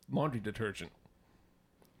laundry detergent.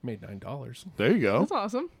 Made $9. There you go. that's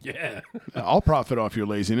awesome. Yeah. I'll profit off your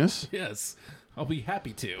laziness. Yes. I'll be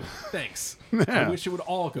happy to. Thanks. Yeah. I wish it would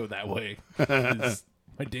all go that way. 'Cause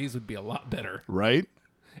my days would be a lot better Right?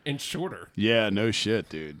 and shorter. Yeah, no shit,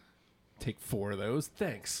 dude. Take 4 of those.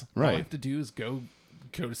 Thanks. All Right. I have to do is go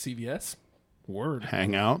to CVS. Word.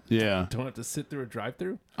 Hang out. Yeah. Don't have to sit through a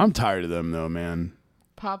drive-through. I'm tired of them though, man.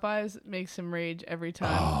 Popeyes makes him rage every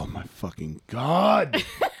time. Oh my fucking God.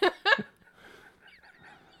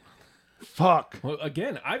 Fuck. Well,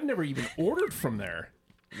 again, I've never even ordered from there.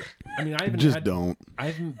 I mean, Don't. I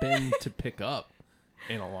haven't been to pick up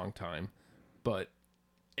in a long time, but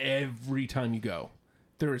every time you go,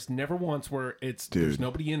 there is never once where there's Dude.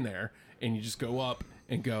 nobody in there, and you just go up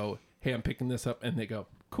and go, "Hey, I'm picking this up," and they go,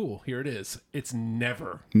 "Cool, here it is." It's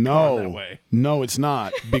never gone that way. No, it's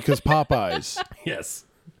not. Because Popeyes. Yes,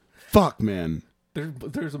 Fuck, man.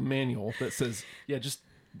 there's a manual that says, "Yeah, just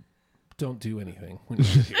don't do anything when you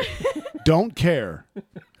get here." Don't care.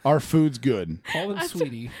 Our food's good. Call them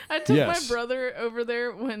sweetie. I took Yes. my brother over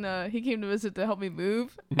there when he came to visit to help me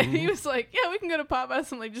move, and he was like, "Yeah, we can go to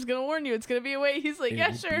Popeyes." I'm like, "Just gonna warn you, it's gonna be a wait." He's like, It "Yeah,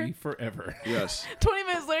 will sure." be forever. Yes. 20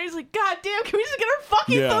 minutes later, he's like, "God damn, can we just get our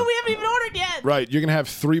fucking Yeah. food? We haven't even ordered yet." Right. You're going to have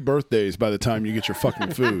 3 birthdays by the time you get your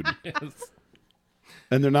fucking food. Yes.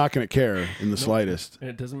 And they're not going to care in the slightest. And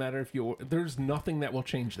it doesn't matter if there's nothing that will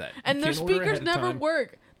change that. And You their can't order speakers ahead of never time.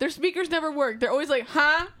 work. Their speakers never work. They're always like,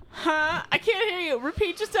 "Huh? Huh? I can't hear you.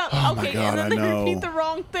 Repeat yourself." Oh my okay, God, and then I they know. repeat the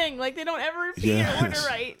wrong thing. Like they don't ever repeat your order Yes.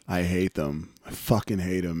 right. I hate them. I fucking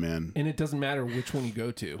hate them, man. And it doesn't matter which one you go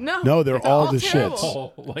to. No, they're it's all the terrible. shits.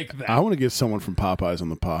 Oh, like that. I want to get someone from Popeyes on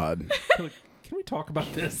the pod. Like, can we talk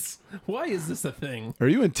about this? Why is this a thing? Are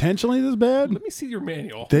you intentionally this bad? Let me see your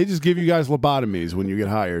manual. They just give you guys lobotomies when you get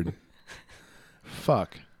hired.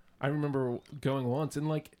 Fuck. I remember going once and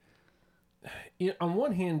on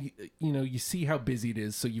one hand, you see how busy it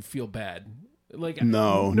is, so you feel bad.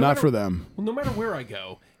 No, not matter- for them. Well, no matter where I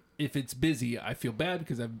go, if it's busy, I feel bad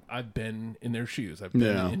because I've been in their shoes. I've been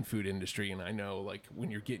Yeah. in food industry, and I know when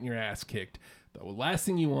you're getting your ass kicked, the last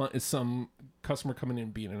thing you want is some customer coming in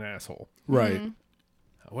and being an asshole. Right.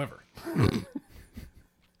 However,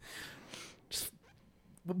 just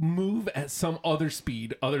move at some other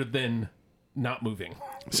speed other than not moving,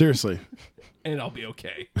 Seriously. and I'll be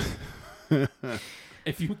okay.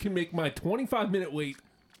 If you can make my 25-minute wait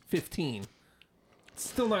 15,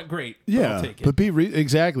 still not great. But Yeah, I'll take it. but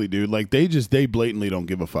exactly, dude. Like they blatantly don't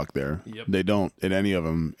give a fuck there. Yep. They don't at any of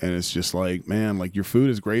them, and it's just like, man, like your food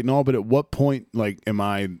is great and all, but at what point, like,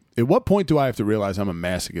 At what point do I have to realize I'm a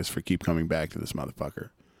masochist for keep coming back to this motherfucker?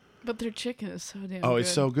 But their chicken is so damn Oh, good.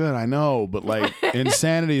 it's so good. I know. But like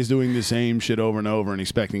insanity is doing the same shit over and over and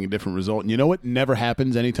expecting a different result. And you know what never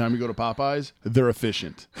happens anytime you go to Popeyes? They're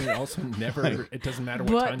efficient. And it also never, it doesn't matter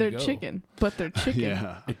what But time their you go. chicken. But their chicken.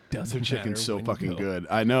 Yeah. It doesn't Their chicken's matter so when fucking you go. good.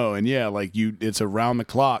 I know. And yeah, like it's around the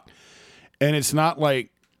clock. And it's not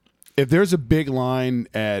like if there's a big line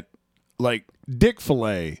at like Dick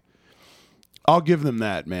Filet, I'll give them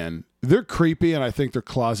that, man. They're creepy, and I think they're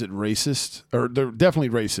closet racist, or they're definitely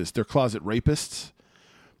racist. They're closet rapists.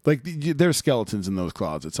 Like there's skeletons in those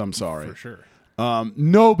closets. I'm sorry. For sure.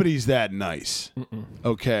 Nobody's that nice.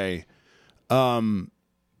 Okay.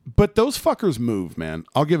 But those fuckers move, man.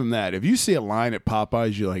 I'll give them that. If you see a line at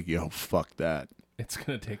Popeyes, you're like, yo, fuck that. It's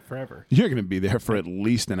going to take forever. You're going to be there for at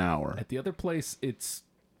least an hour. At the other place, it's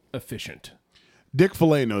efficient. Dick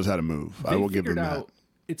Filet knows how to move. I They will give them figured that. out-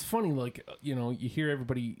 It's funny, like, you know, you hear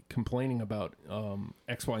everybody complaining about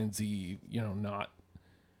X, Y, and Z, you know, not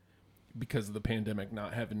because of the pandemic,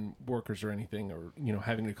 not having workers or anything, or, you know,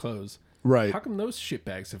 having to close. Right. How come those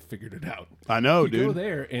shitbags have figured it out? I know, You go dude.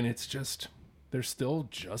 there, and it's just, there's still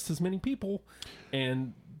just as many people,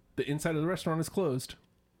 and the inside of the restaurant is closed.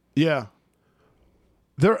 Yeah.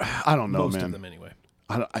 I don't know, Most man. of them, anyway.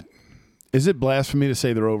 Is it blasphemy to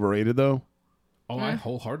say they're overrated, though? Oh, I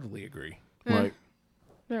wholeheartedly agree. Like,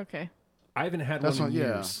 They're okay. I haven't had that's one not, in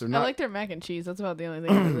yeah. years. They're I not, like their mac and cheese. That's about the only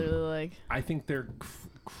thing I really like. I think they're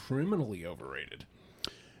criminally overrated.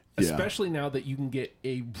 Yeah. Especially now that you can get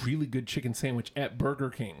a really good chicken sandwich at Burger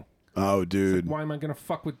King. oh, dude. Why am I going to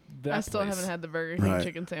fuck with that I still place? haven't had the Burger King Right.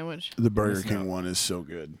 chicken sandwich. The Burger Listen King up. one is so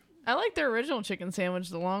good. I like their original chicken sandwich,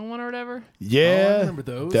 the long one or whatever. Yeah. I remember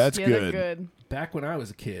those. That's Yeah, good. they're good. Back when I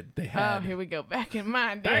was a kid, they Oh, had... here we go. Back in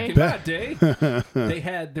my back day. in my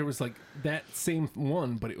day, there was like that same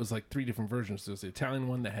one, but it was like 3 different versions. There was the Italian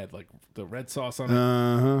one that had like the red sauce on it.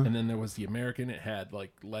 Uh-huh. And then there was the American. It had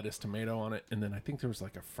like lettuce, tomato on it. And then I think there was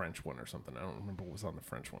like a French one or something. I don't remember what was on the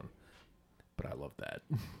French one. But I love that.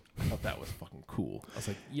 I thought that was fucking cool. I was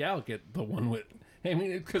like, yeah, I'll get the one with... I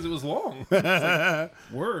mean, because it was long. It's like,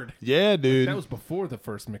 word. Yeah, dude. That was before the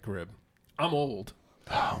first McRib. I'm old.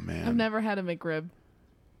 oh, man. I've never had a McRib.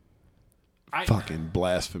 Fucking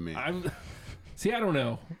blasphemy. See, I don't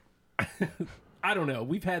know. I don't know.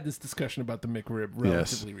 We've had this discussion about the McRib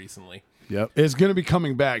relatively recently. Yep. It's going to be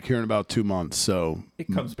coming back here in about 2 months. So It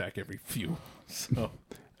comes back every few. So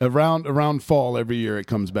around fall every year it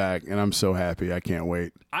comes back, and I'm so happy. I can't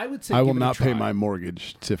wait. I would say I will give it a not pay try. my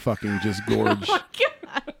mortgage to fucking just gorge.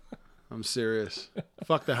 I'm serious.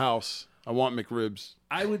 Fuck the house. I want McRibs.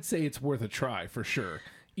 I would say it's worth a try for sure.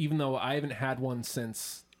 Even though I haven't had one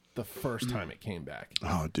since the first time it came back.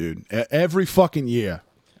 Oh, dude. Every fucking year.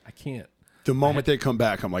 I can't. The moment they come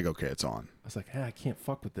back, I'm like, okay, it's on. I was like, hey, I can't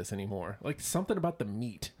fuck with this anymore. Like something about the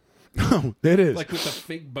meat. No, it is. Like with the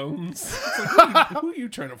fake bones. It's like, who are you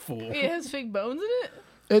trying to fool? It has fake bones in it?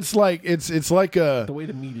 It's like a The way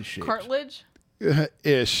the meat is shaped. Cartilage?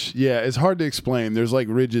 ish. Yeah, it's hard to explain. There's like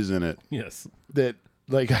ridges in it Yes. that,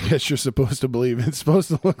 like, I guess you're supposed to believe it's supposed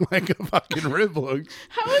to look like a fucking rib looks.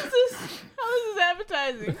 How is this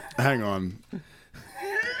appetizing? Hang on.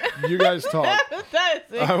 You guys talk.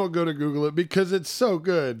 Appetizing. I will go to Google it because it's so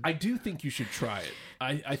good. I do think you should try it.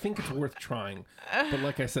 I think it's worth trying. But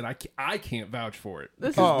like I said, I can't vouch for it.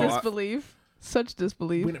 This is Oh, disbelief. Such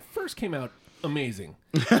disbelief. When it first came out, amazing.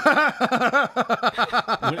 When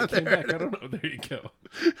it came back, I don't know. There you go.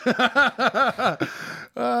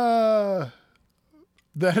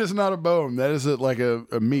 That is not a bone. That is like a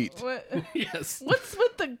meat. What? Yes. What's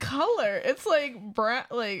with the color? It's like brown.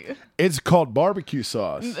 Like It's called barbecue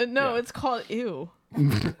sauce. no, Yeah. it's called ew.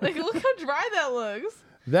 Like look how dry that looks.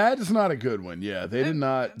 That is not a good one. Yeah, they did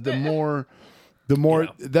not. The more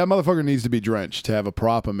that motherfucker needs to be drenched to have a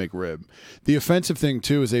proper McRib. The offensive thing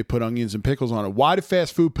too is they put onions and pickles on it. Why do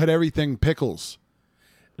fast food put everything pickles?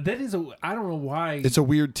 That is I don't know why. It's a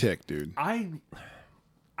weird tick, dude.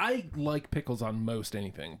 I like pickles on most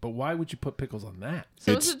anything, but why would you put pickles on that?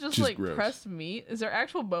 So It's is it just just like gross. pressed meat? Is there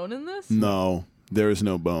actual bone in this? No, there is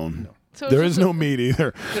no bone. So it's There just is no meat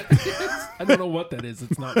either. I don't know what that is.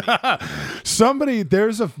 It's not me.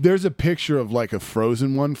 There's a picture of like a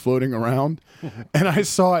frozen one floating around, and I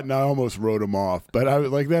saw it and I almost wrote him off. But I was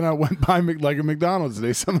like, then I went by like a McDonald's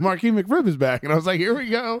today. So the Marquis McRib is back, and I was like, here we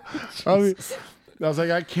go. I was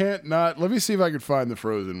like, I can't not. Let me see if I can find the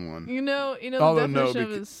frozen one. You know the Although no,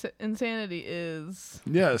 definition of insanity is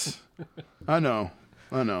Yes, I know.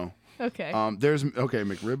 Okay. There's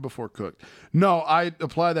McRib before cooked. No, I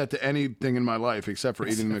apply that to anything in my life except for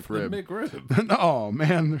eating McRib. McRib. No,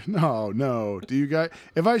 man, no. Do you guys?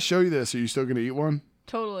 If I show you this, are you still gonna eat one?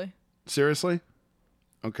 Totally. Seriously?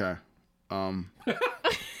 Okay.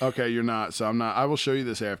 Okay, you're not. So I'm not. I will show you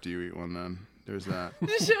this after you eat one. Then there's that.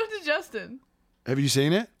 Just show it to Justin. Have you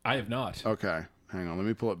seen it? I have not. Okay, hang on. Let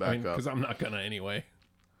me pull it back up. Because I'm not gonna anyway.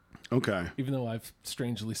 Okay. Even though I've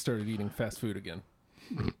strangely started eating fast food again.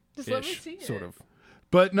 Just let me see it. Sort of.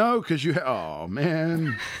 But no, because you. Oh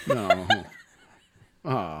man, no.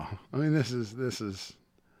 Oh, I mean, this is.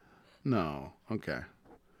 No. Okay.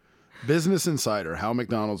 Business Insider: How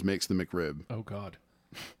McDonald's makes the McRib. Oh God.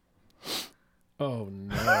 Oh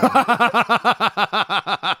no.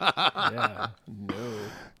 Yeah. No.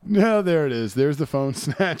 No, there it is. There's the phone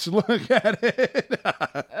snatch. Look at it.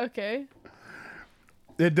 Okay.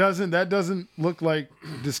 That doesn't look like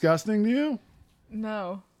disgusting to you?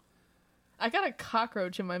 No. I got a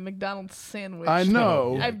cockroach in my McDonald's sandwich. I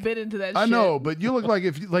know. I bit into that shit. I know, but you look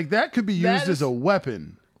like that could be used as a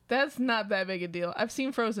weapon. That's not that big a deal. I've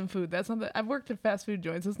seen frozen food. That's not that. I've worked at fast food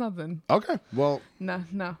joints. It's nothing. Okay. Well. No.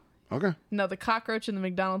 Okay. No, the cockroach in the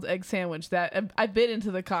McDonald's egg sandwich. That I bit into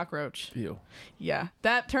the cockroach. Ew. Yeah,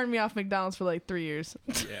 that turned me off McDonald's for like 3 years.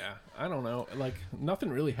 Yeah. I don't know. Like nothing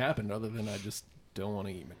really happened other than I just don't want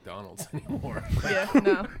to eat McDonald's anymore. Yeah,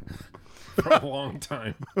 no. For a long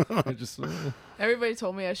time. I just. Everybody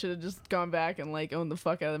told me I should have just gone back and like owned the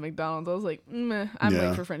fuck out of the McDonald's. I was like, meh, I'm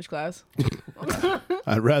late for French class.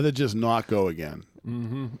 I'd rather just not go again.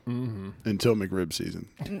 Until McRib season.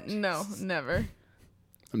 No, never.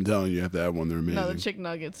 I'm telling you, you have to have one. They're amazing. No, the chicken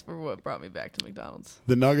nuggets were what brought me back to McDonald's.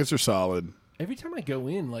 The nuggets are solid. Every time I go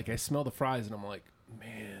in, like I smell the fries and I'm like,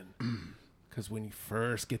 man, because when you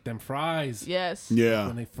first get them fries, Yes. Yeah.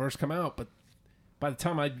 when they first come out, but by the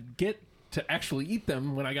time I get to actually eat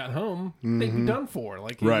them when I got home, they'd be done for.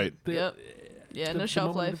 Like Right. Yep. Yeah, no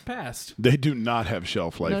shelf moment life. had passed. They do not have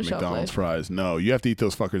shelf life. No shelf McDonald's life. fries. No, you have to eat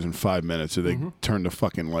those fuckers in 5 minutes, or they turn to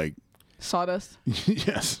fucking like Sawdust.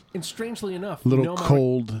 yes, And strangely enough, little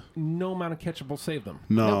cold. No amount of ketchup will save them.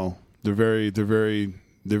 No, they're very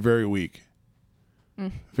weak,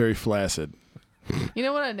 very flaccid. You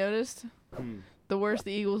know what I noticed? The worse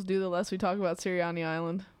the Eagles do, the less we talk about Sirianni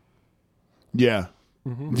Island. Yeah.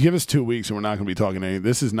 Give us 2 weeks and we're not going to be talking any.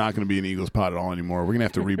 This is not going to be an Eagles pod at all anymore. We're going to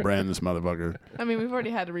have to rebrand this motherfucker. I mean, we've already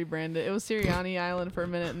had to rebrand it. It was Sirianni Island for a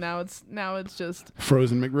minute. Now it's just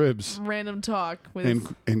Frozen McRibs random talk with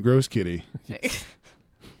and Gross Kitty.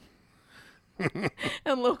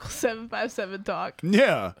 and local 757 talk.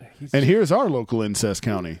 Yeah. And here's our local incest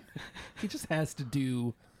county. He just has to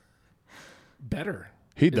do better.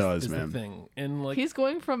 He does, is man. The thing. And like He's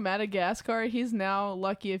going from Madagascar. He's now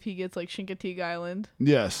lucky if he gets like Chincoteague Island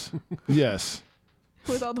Yes. Yes.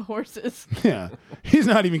 with all the horses. Yeah. He's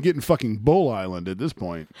not even getting fucking Bull Island at this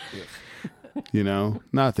point. You know?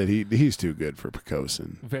 Not that he's too good for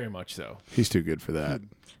Picosin. very much so. He's too good for that.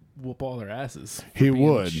 Whoop all their asses. for He being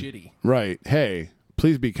would. Shitty. Right. Hey,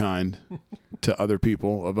 please be kind to other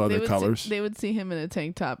people of other colors. They would see him in a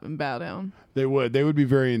tank top and bow down. They would. They would be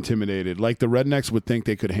very intimidated. Like the rednecks would think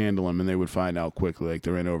they could handle him, and they would find out quickly, like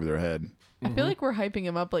they're in over their head. I feel like we're hyping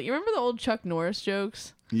him up. Like, you remember the old Chuck Norris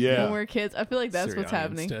jokes? Yeah. When we were kids? I feel like that's what's Sirianni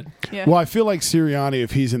happening. instead. Yeah. Well, I feel like Sirianni,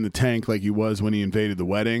 if he's in the tank like he was when he invaded the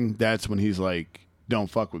wedding, that's when he's like, "Don't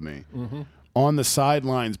fuck with me." On the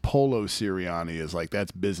sidelines, Polo Sirianni is like,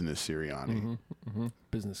 that's business Sirianni.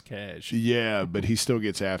 Business cash. Yeah, but he still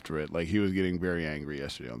gets after it. Like he was getting very angry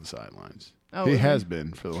yesterday on the sidelines. Oh, he was has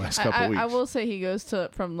been for the last couple weeks. I will say he goes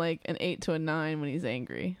from like an 8 to a 9 when he's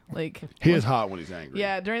angry. Like He is hot when he's angry.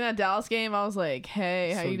 yeah, during that Dallas game, I was like,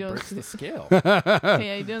 "Hey, how So you he doing? breaks the scale. Hey, how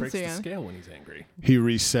you doing, breaks the Sirianni?" scale when he's angry. He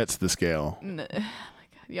resets the scale. Oh my God,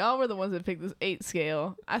 y'all were the ones that picked this 8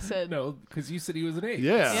 scale. I said No, because you said he was an 8.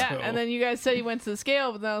 Yeah. yeah, So- and then you guys said he went to the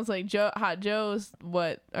scale, but then I was like, Hot Joe's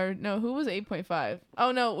what? Or no, who was 8.5?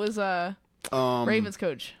 Oh no, it was Ravens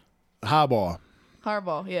coach Harbaugh.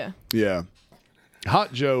 Harbaugh. Yeah. Yeah.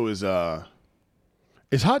 Hot Joe is Hot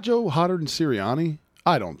Joe hotter than Sirianni?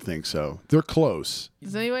 I don't think so. They're close.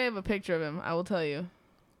 Does anybody have a picture of him? I will tell you.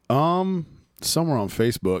 Somewhere on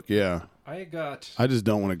Facebook, yeah. I I just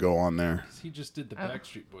don't want to go on there. He just did the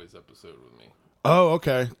Backstreet Boys episode with me. Oh,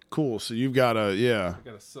 okay. Cool. So you've got I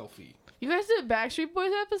got a selfie. You guys did a Backstreet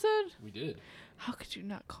Boys episode? We did. How could you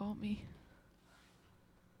not call me?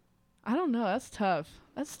 I don't know. That's tough.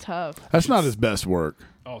 That's not his best work.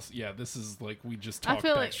 Oh, yeah, this is like we just I talked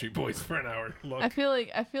feel like- Backstreet Boys for an hour. Look, I feel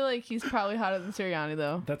like he's probably hotter than Sirianni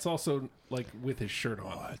though. that's also like with his shirt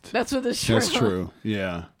on. That's what this shirt. That's true.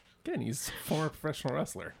 Yeah. Again, he's a former professional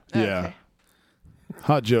wrestler. Yeah.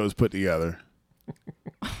 Hot Joe's put together.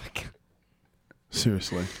 Oh my God.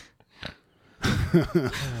 Seriously.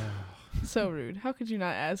 So rude. How could you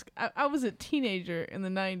not ask? I was a teenager in the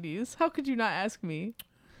 90s. How could you not ask me?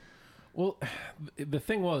 Well, the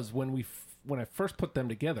thing was, when I first put them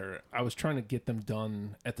together, I was trying to get them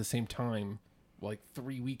done at the same time, like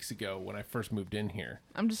 3 weeks ago when I first moved in here.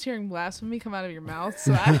 I'm just hearing blasphemy come out of your mouth,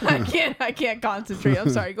 so I can't concentrate. I'm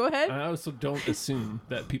sorry. Go ahead. I also don't assume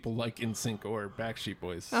that people like NSYNC or Backstreet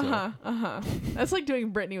Boys. So. That's like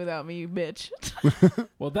doing Britney without me, you bitch.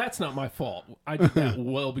 Well, that's not my fault. I did that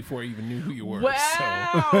well before I even knew who you were.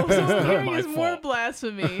 Wow. So it's what I'm not hearing my is more fault.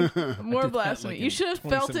 blasphemy. More blasphemy. like, You in should have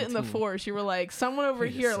felt it in the 2017. force. You were like, someone over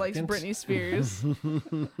Wait a here likes second. Britney Spears.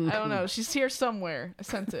 I don't know. She's here somewhere. I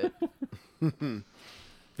sense it. The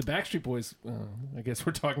Backstreet Boys, I guess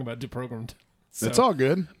we're talking about deprogrammed. So, It's all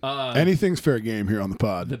good. Anything's fair game here on the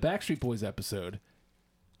pod. the Backstreet Boys episode,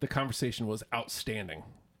 the conversation was outstanding.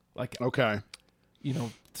 Like, Okay.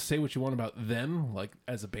 say what you want about them, like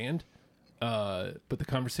as a band, but the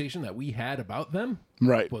conversation that we had about them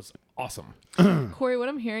Right. was awesome. Corey, what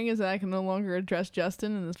I'm hearing is that I can no longer address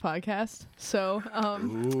Justin in this podcast. So,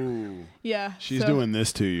 Ooh. yeah. She's so, doing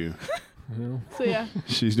this to you. So, yeah.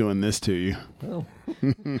 She's doing this to you. Well,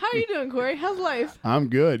 How are you doing, Corey? How's life? I'm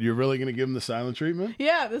good. You're really going to give him the silent treatment?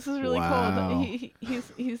 Yeah, this is really Wow. cold.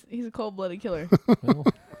 He's a cold-blooded killer. well,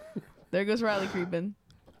 There goes Riley creeping.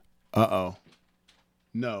 Uh-oh.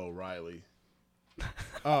 No, Riley.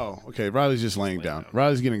 Oh, okay. Riley's just laying down.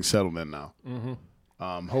 Riley's getting settled in now.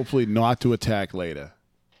 Mm-hmm. Hopefully not to attack later.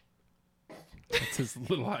 that's his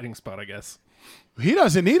little hiding spot, I guess. He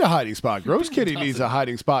doesn't need a hiding spot. Gross Kitty needs a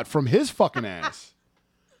hiding spot from his fucking ass.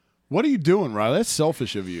 What are you doing, Riley? That's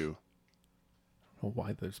selfish of you. I don't know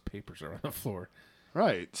why those papers are on the floor.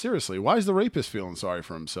 Right. Seriously. Why is the rapist feeling sorry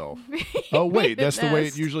for himself? Oh, wait. That's the way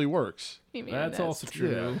it usually works. He made a That's nest. also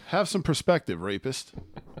true. Yeah. Have some perspective, rapist.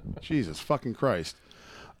 Jesus fucking Christ.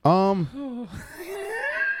 I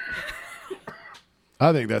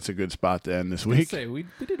think that's a good spot to end this I'd week. say we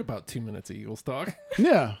did about 2 minutes of Eagles talk.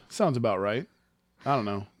 Yeah, sounds about right. I don't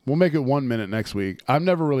know. We'll make it 1 minute next week. I'm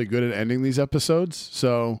never really good at ending these episodes.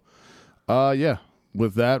 So, yeah.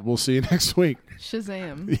 With that, we'll see you next week.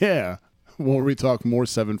 Shazam. Yeah. We'll retalk more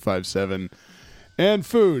 757 and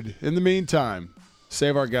food. In the meantime,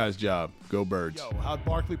 save our guy's job. Go Birds. Yo, how'd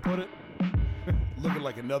Barkley put it? Looking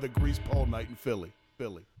like another grease pole night in Philly.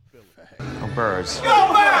 Philly. Birds.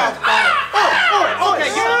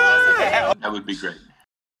 That would be great.